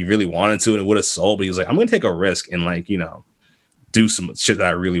Goblin if he really wanted to, and it would have sold. But he was like, I'm going to take a risk and like, do some shit that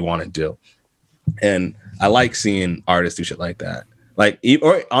I really want to do. And I like seeing artists do shit like that. Like,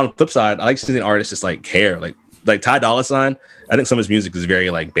 or on the flip side, I like seeing artists just like care. Like like Ty Dolla $ign. I think some of his music is very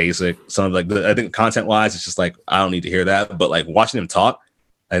like basic. Some of like I think content wise, it's just like I don't need to hear that. But like watching him talk,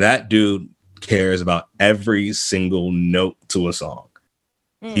 like that dude cares about every single note to a song.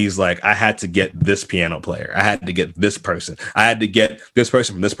 He's like, I had to get this piano player. I had to get this person. I had to get this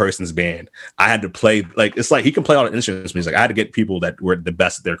person from this person's band. I had to play, like, it's like he can play all the instruments. He's like, I had to get people that were the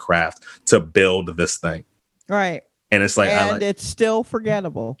best at their craft to build this thing. Right. And it's like, it's still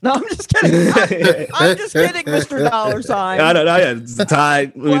forgettable. No, I'm just kidding. I'm just kidding, Mr. Dollar Sign. I don't know. Yeah, it's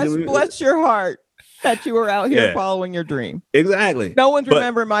Ty. Bless your heart that you were out here following your dream. Exactly. No one's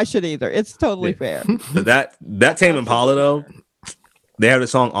remembering my shit either. It's totally fair. That Tame Impala though, they have the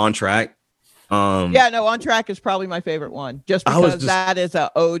song On Track. On Track is probably my favorite one. Just because that is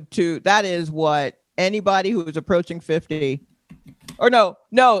a ode to, that is what anybody who is approaching 50, or no,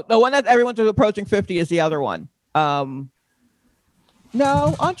 the one that everyone's approaching 50 is the other one. No,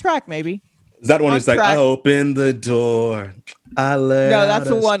 On Track maybe. Is that one? It's like, I opened the door. No, that's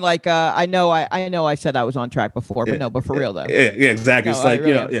the one. Like, I know I said I was on track before, but but for real though. Yeah, exactly. No, it's like,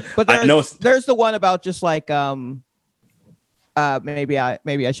 really, yeah. But there's the one about just like, maybe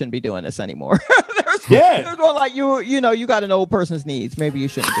I shouldn't be doing this anymore. There's one like you got an old person's needs. Maybe you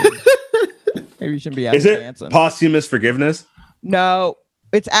shouldn't be. Maybe you shouldn't be. Is it dancing. Posthumous Forgiveness? No,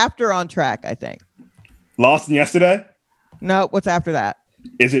 it's after On Track, I think. Lost in Yesterday? No, what's after that?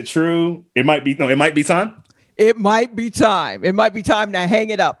 Is it true? It might be time. It might be time. It might be time to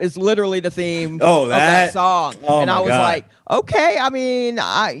hang it up. It's literally the theme of that song. And I was like, okay, I mean,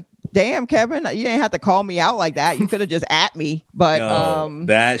 damn, Kevin, you didn't have to call me out like that. You could have just at me. But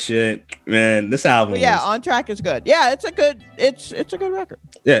that shit, man, this album. On Track is good. Yeah, it's a good record.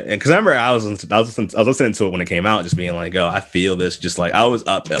 Yeah, and because I remember I was listening to it when it came out, just being like, "Oh, I feel this." Just like I was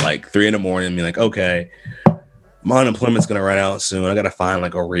up at like 3 a.m, being like, "Okay, my unemployment's gonna run out soon. I gotta find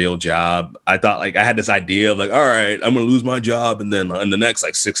like a real job." I thought like I had this idea of like, all right, I'm gonna lose my job, and then in the next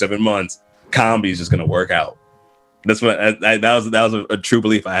like 6-7 months, comedy is just gonna work out. That's what that was a true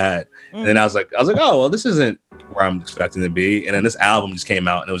belief I had. And then I was like, oh well, this isn't where I'm expecting to be. And then this album just came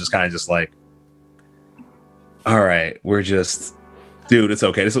out, and it was just kind of just like, all right, we're just, dude, it's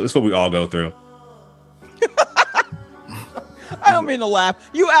okay. This is what we all go through. I don't mean to laugh.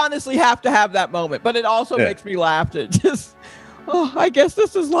 You honestly have to have that moment, but it also makes me laugh to just, I guess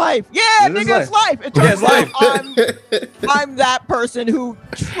this is life. Yeah, nigga, it's life. It's life. I'm that person who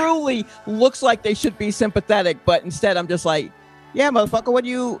truly looks like they should be sympathetic, but instead I'm just like, yeah, motherfucker, what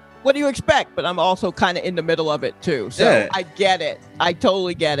do you expect? But I'm also kind of in the middle of it too. So I get it. I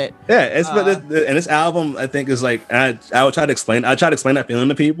totally get it. Yeah, and this album I think is like, I would try to explain that feeling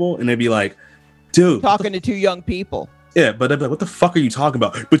to people, and they'd be like, dude, talking to two young people. Yeah, but what the fuck are you talking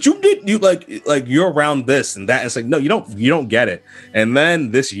about? But you you're around this and that. It's like, no, you don't get it. And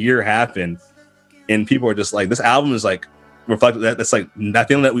then this year happened, and people are just like, this album is like reflected that. That's like that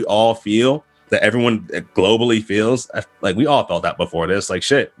feeling that we all feel, that everyone globally feels. Like we all felt that before this. Like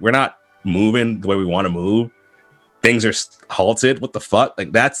shit, we're not moving the way we want to move. Things are halted. What the fuck?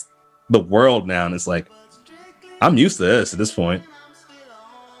 Like that's the world now, and it's like I'm used to this at this point.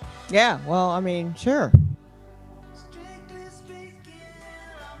 Yeah, well, I mean, sure.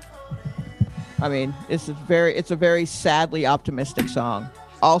 I mean, it's a very sadly optimistic song.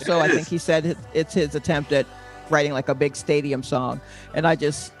 Also, I think he said it's his attempt at writing like a big stadium song, and it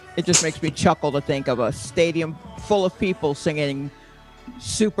just makes me chuckle to think of a stadium full of people singing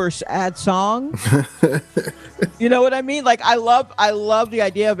super sad songs. You know what I mean? Like I love the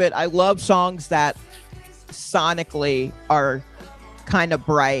idea of it. I love songs that sonically are kind of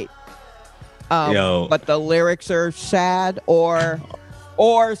bright, but the lyrics are sad, or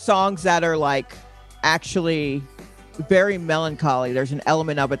songs that are like actually very melancholy. There's an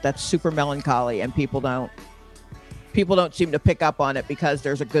element of it that's super melancholy, and people don't seem to pick up on it because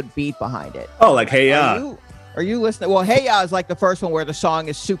there's a good beat behind it. Oh, like Hey Ya. Are you listening? Well, Hey Ya is like the first one where the song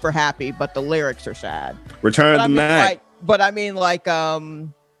is super happy, but the lyrics are sad. Return of the Mac. But I mean, like,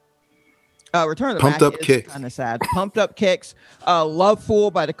 Return of the Mac Pumped Up Kicks. Kind of sad. Pumped Up Kicks. Love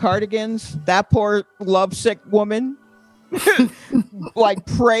Fool by the Cardigans. That poor lovesick woman, like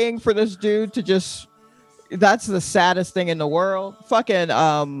praying for this dude to just. That's the saddest thing in the world. Fucking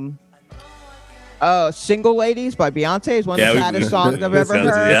Single Ladies by Beyonce is one of the saddest songs I've ever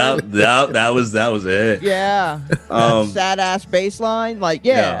heard. Yeah, that was it. Yeah. Sad ass bass line. Like,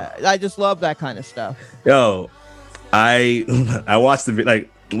 I just love that kind of stuff. Yo, I watched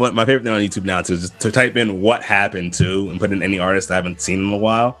what my favorite thing on YouTube now too is just to type in what happened to and put in any artist I haven't seen in a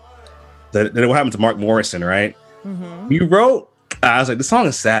while. What happened to Mark Morrison, right? Mm-hmm. You wrote. I was like, this song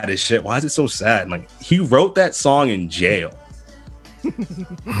is sad as shit. Why is it so sad? And like, he wrote that song in jail.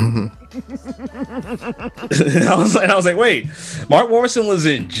 I was like, wait, Mark Morrison was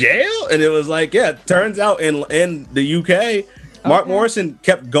in jail, and it was like, yeah. Turns out in the UK, Mark Morrison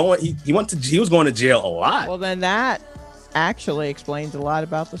kept going. He was going to jail a lot. Well, then that actually explains a lot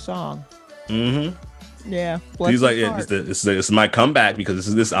about the song. Mm-hmm. Yeah. He's like, yeah, this is my comeback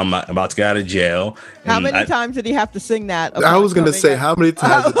because I'm about to get out of jail. How many times did he have to sing that? I was gonna say, how many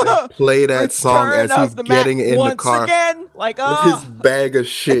times did they play that song as he's getting in the car again? Like, with his bag of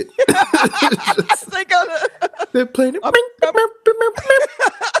shit? They're playing it. What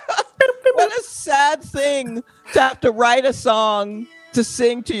a sad thing to have to write a song to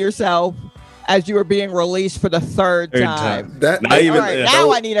sing to yourself as you were being released for the third time.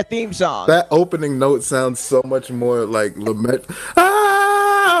 Now I need a theme song. That opening note sounds so much more like lament.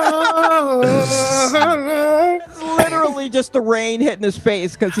 It's literally just the rain hitting his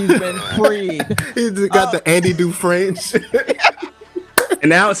face because he's been freed. He's got the Andy Dufresne shit. And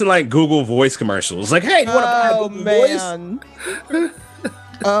now it's in like Google Voice commercials. Like, hey, you want to buy Google Voice?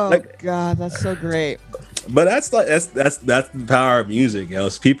 God, that's so great. But that's the power of music, you know.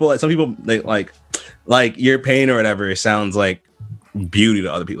 Some people they like your pain or whatever. It sounds like beauty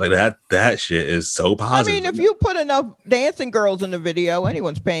to other people. Like that shit is so positive. I mean, if you put enough dancing girls in the video,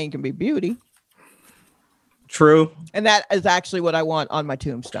 anyone's pain can be beauty. True. And that is actually what I want on my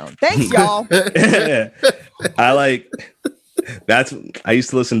tombstone. Thanks, y'all. I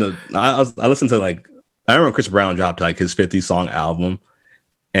used to listen to. I listened to like. I remember Chris Brown dropped like his 50 song album,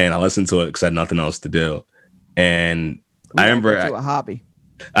 and I listened to it because I had nothing else to do. And I remember a hobby.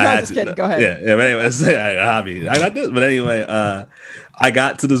 I had just kidding. Go ahead. Yeah, but anyway, it's a hobby. I got this, but anyway, I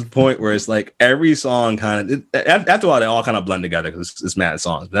got to this point where it's like every song kind of after a while they all kind of blend together because it's mad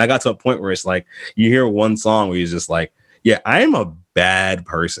songs. But I got to a point where it's like you hear one song where you're just like, yeah, I am a bad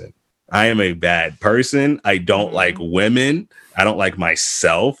person. I am a bad person. I don't like women. I don't like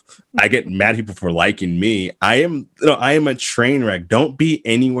myself. I get mad at people for liking me. I am a train wreck. Don't be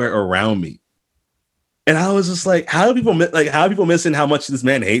anywhere around me. And I was just like, how are people missing how much this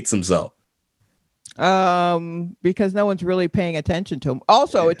man hates himself? Because no one's really paying attention to him.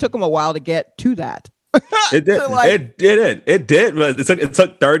 Also, it took him a while to get to that. It did. It did. But it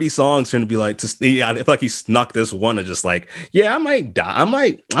took 30 songs for him to be like, I feel like he snuck this one and just like, yeah, I might die.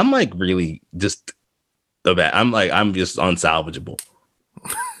 I'm like really just the bad. I'm just unsalvageable.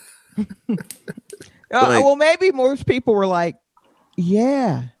 Well, maybe most people were like,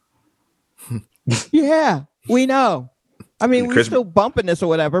 yeah. Yeah, we know. I mean, we're still bumping this or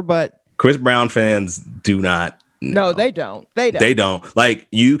whatever, but Chris Brown fans do not. No, they don't. They don't. Like,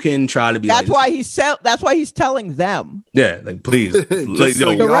 you can try to be. That's why he's telling them. Yeah, like please. Like,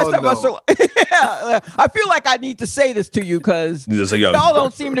 so the rest of us are. Yeah, I feel like I need to say this to you because y'all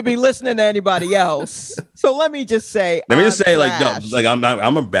don't seem to be listening to anybody else. So let me just say. Like, no, like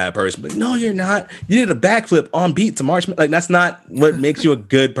I'm a bad person. But no, you're not. You did a backflip on beat to March. Like, that's not what makes you a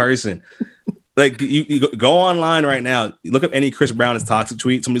good person. Like, you go online right now, look up any Chris Brown is toxic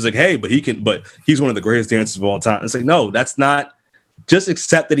tweet. Somebody's like, hey, but he's one of the greatest dancers of all time. It's like, no, that's not. Just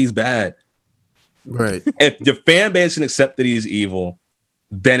accept that he's bad. Right. If your fan base can accept that he's evil,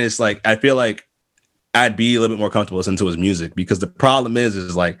 then it's like, I feel like I'd be a little bit more comfortable listening to his music, because the problem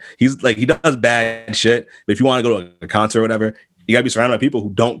is like, he's like, he does bad shit. But if you want to go to a concert or whatever, you gotta be surrounded by people who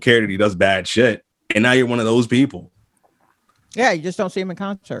don't care that he does bad shit. And now you're one of those people. Yeah, you just don't see him in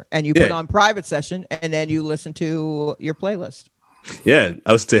concert, and you put on private session, and then you listen to your playlist. Yeah,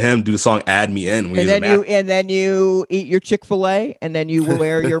 I was to him do the song "Add Me In," and then you eat your Chick-fil-A, and then you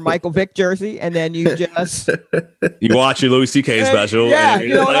wear your Michael Vick jersey, and then you just you watch your Louis C.K. special. Yeah,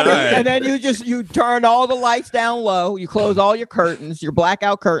 you know what I mean? Right. And then you turn all the lights down low, you close all your curtains, your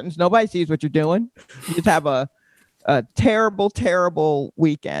blackout curtains. Nobody sees what you're doing. You just have a terrible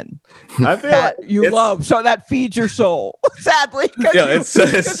weekend that you love, so that feeds your soul. Sadly, because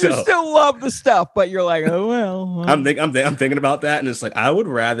you still love the stuff, but you're like, oh well. I'm thinking about that, and it's like, I would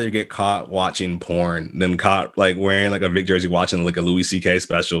rather get caught watching porn than caught like wearing like a Vic jersey, watching like a Louis C.K.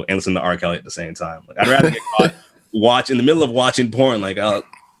 special, and listen to R. Kelly at the same time. Like, I'd rather get caught in the middle of watching porn, like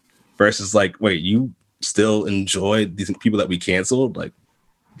versus like, wait, you still enjoy these people that we canceled? Like,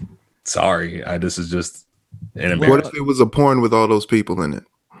 sorry, this is just. What if it was a porn with all those people in it?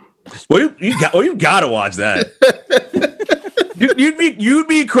 Well, you gotta watch that. you'd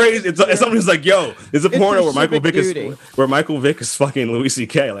be crazy. It's somebody's like, yo, there's a porno where Michael Vick is fucking Louis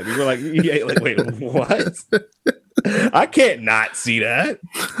C.K. Like, we were like, wait, what? I can't not see that.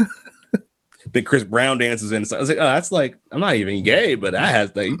 Then Chris Brown dances in. So I was like, oh, that's like, I'm not even gay, but that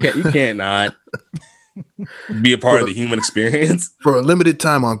has that. You can't not be a part of the human experience for a limited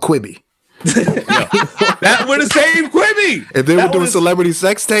time on Quibi. That would have saved Quibi. If they were That doing would've- celebrity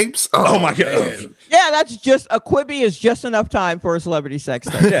sex tapes, Oh my god. Yeah, that's just a Quibi is just enough time for a celebrity sex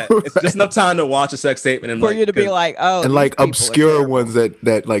tape. Yeah, it's just enough time to watch a sex tape and then For you to be like, oh, and these like people are obscure terrible. ones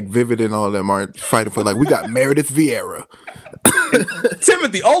that like Vivid and all of them aren't fighting for. Like we got Meredith Vieira.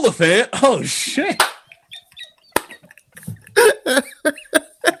 Timothy Oliphant. Oh shit.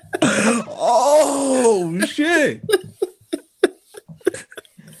 Oh shit.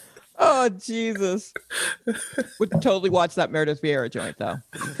 Oh Jesus! Would totally watch that Meredith Vieira joint though.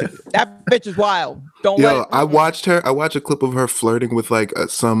 That bitch is wild. Don't Yo, let. I watched a clip of her flirting with like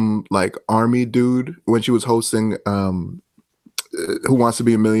some like army dude when she was hosting Who Wants to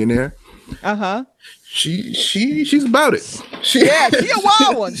Be a Millionaire. Uh-huh. She's about it. Yeah, she a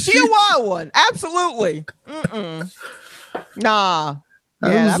wild one. She a wild one. Absolutely. Mm-mm. Nah.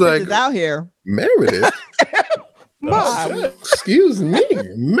 I Yeah, was that bitch like, is out here. Meredith. Wow. Excuse me,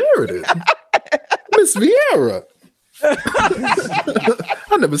 Meredith. Miss Vieira.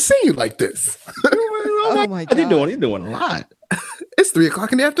 I've never seen you like this. Oh my What are you god. doing? You're doing a lot. It's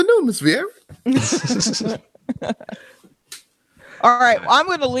 3:00 in the afternoon, Miss Vieira. All right, well, I'm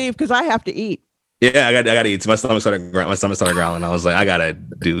going to leave because I have to eat. Yeah, I got to eat. My stomach started growling. I was like, I gotta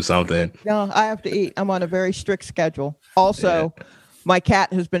do something. No, I have to eat. I'm on a very strict schedule. Also, my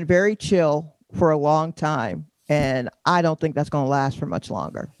cat has been very chill for a long time, and I don't think that's going to last for much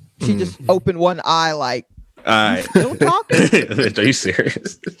longer. She just opened one eye like, All right. don't talk. Are you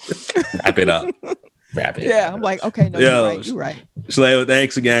serious? Wrap it up. Wrap it. Yeah, I'm like, okay, no, Yo, you're right. Shaleo,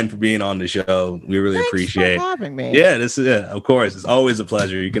 thanks again for being on the show. We really Thanks appreciate for having me. Yeah, of course. It's always a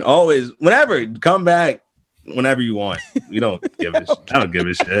pleasure. You can always, whenever, come back whenever you want. We don't give a I don't give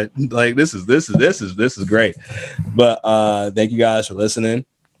a shit. Like this is great. But thank you guys for listening.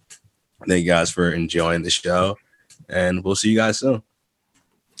 Thank you guys for enjoying the show. And we'll see you guys soon.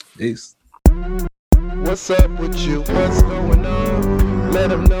 Peace. What's up with you? What's going on? Let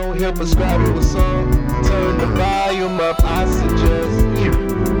them know he'll prescribe you a song. Turn the volume up, I suggest.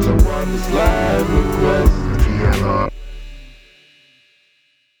 To one this live request.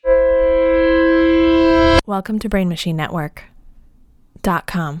 Welcome to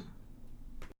BrainMachineNetwork.com.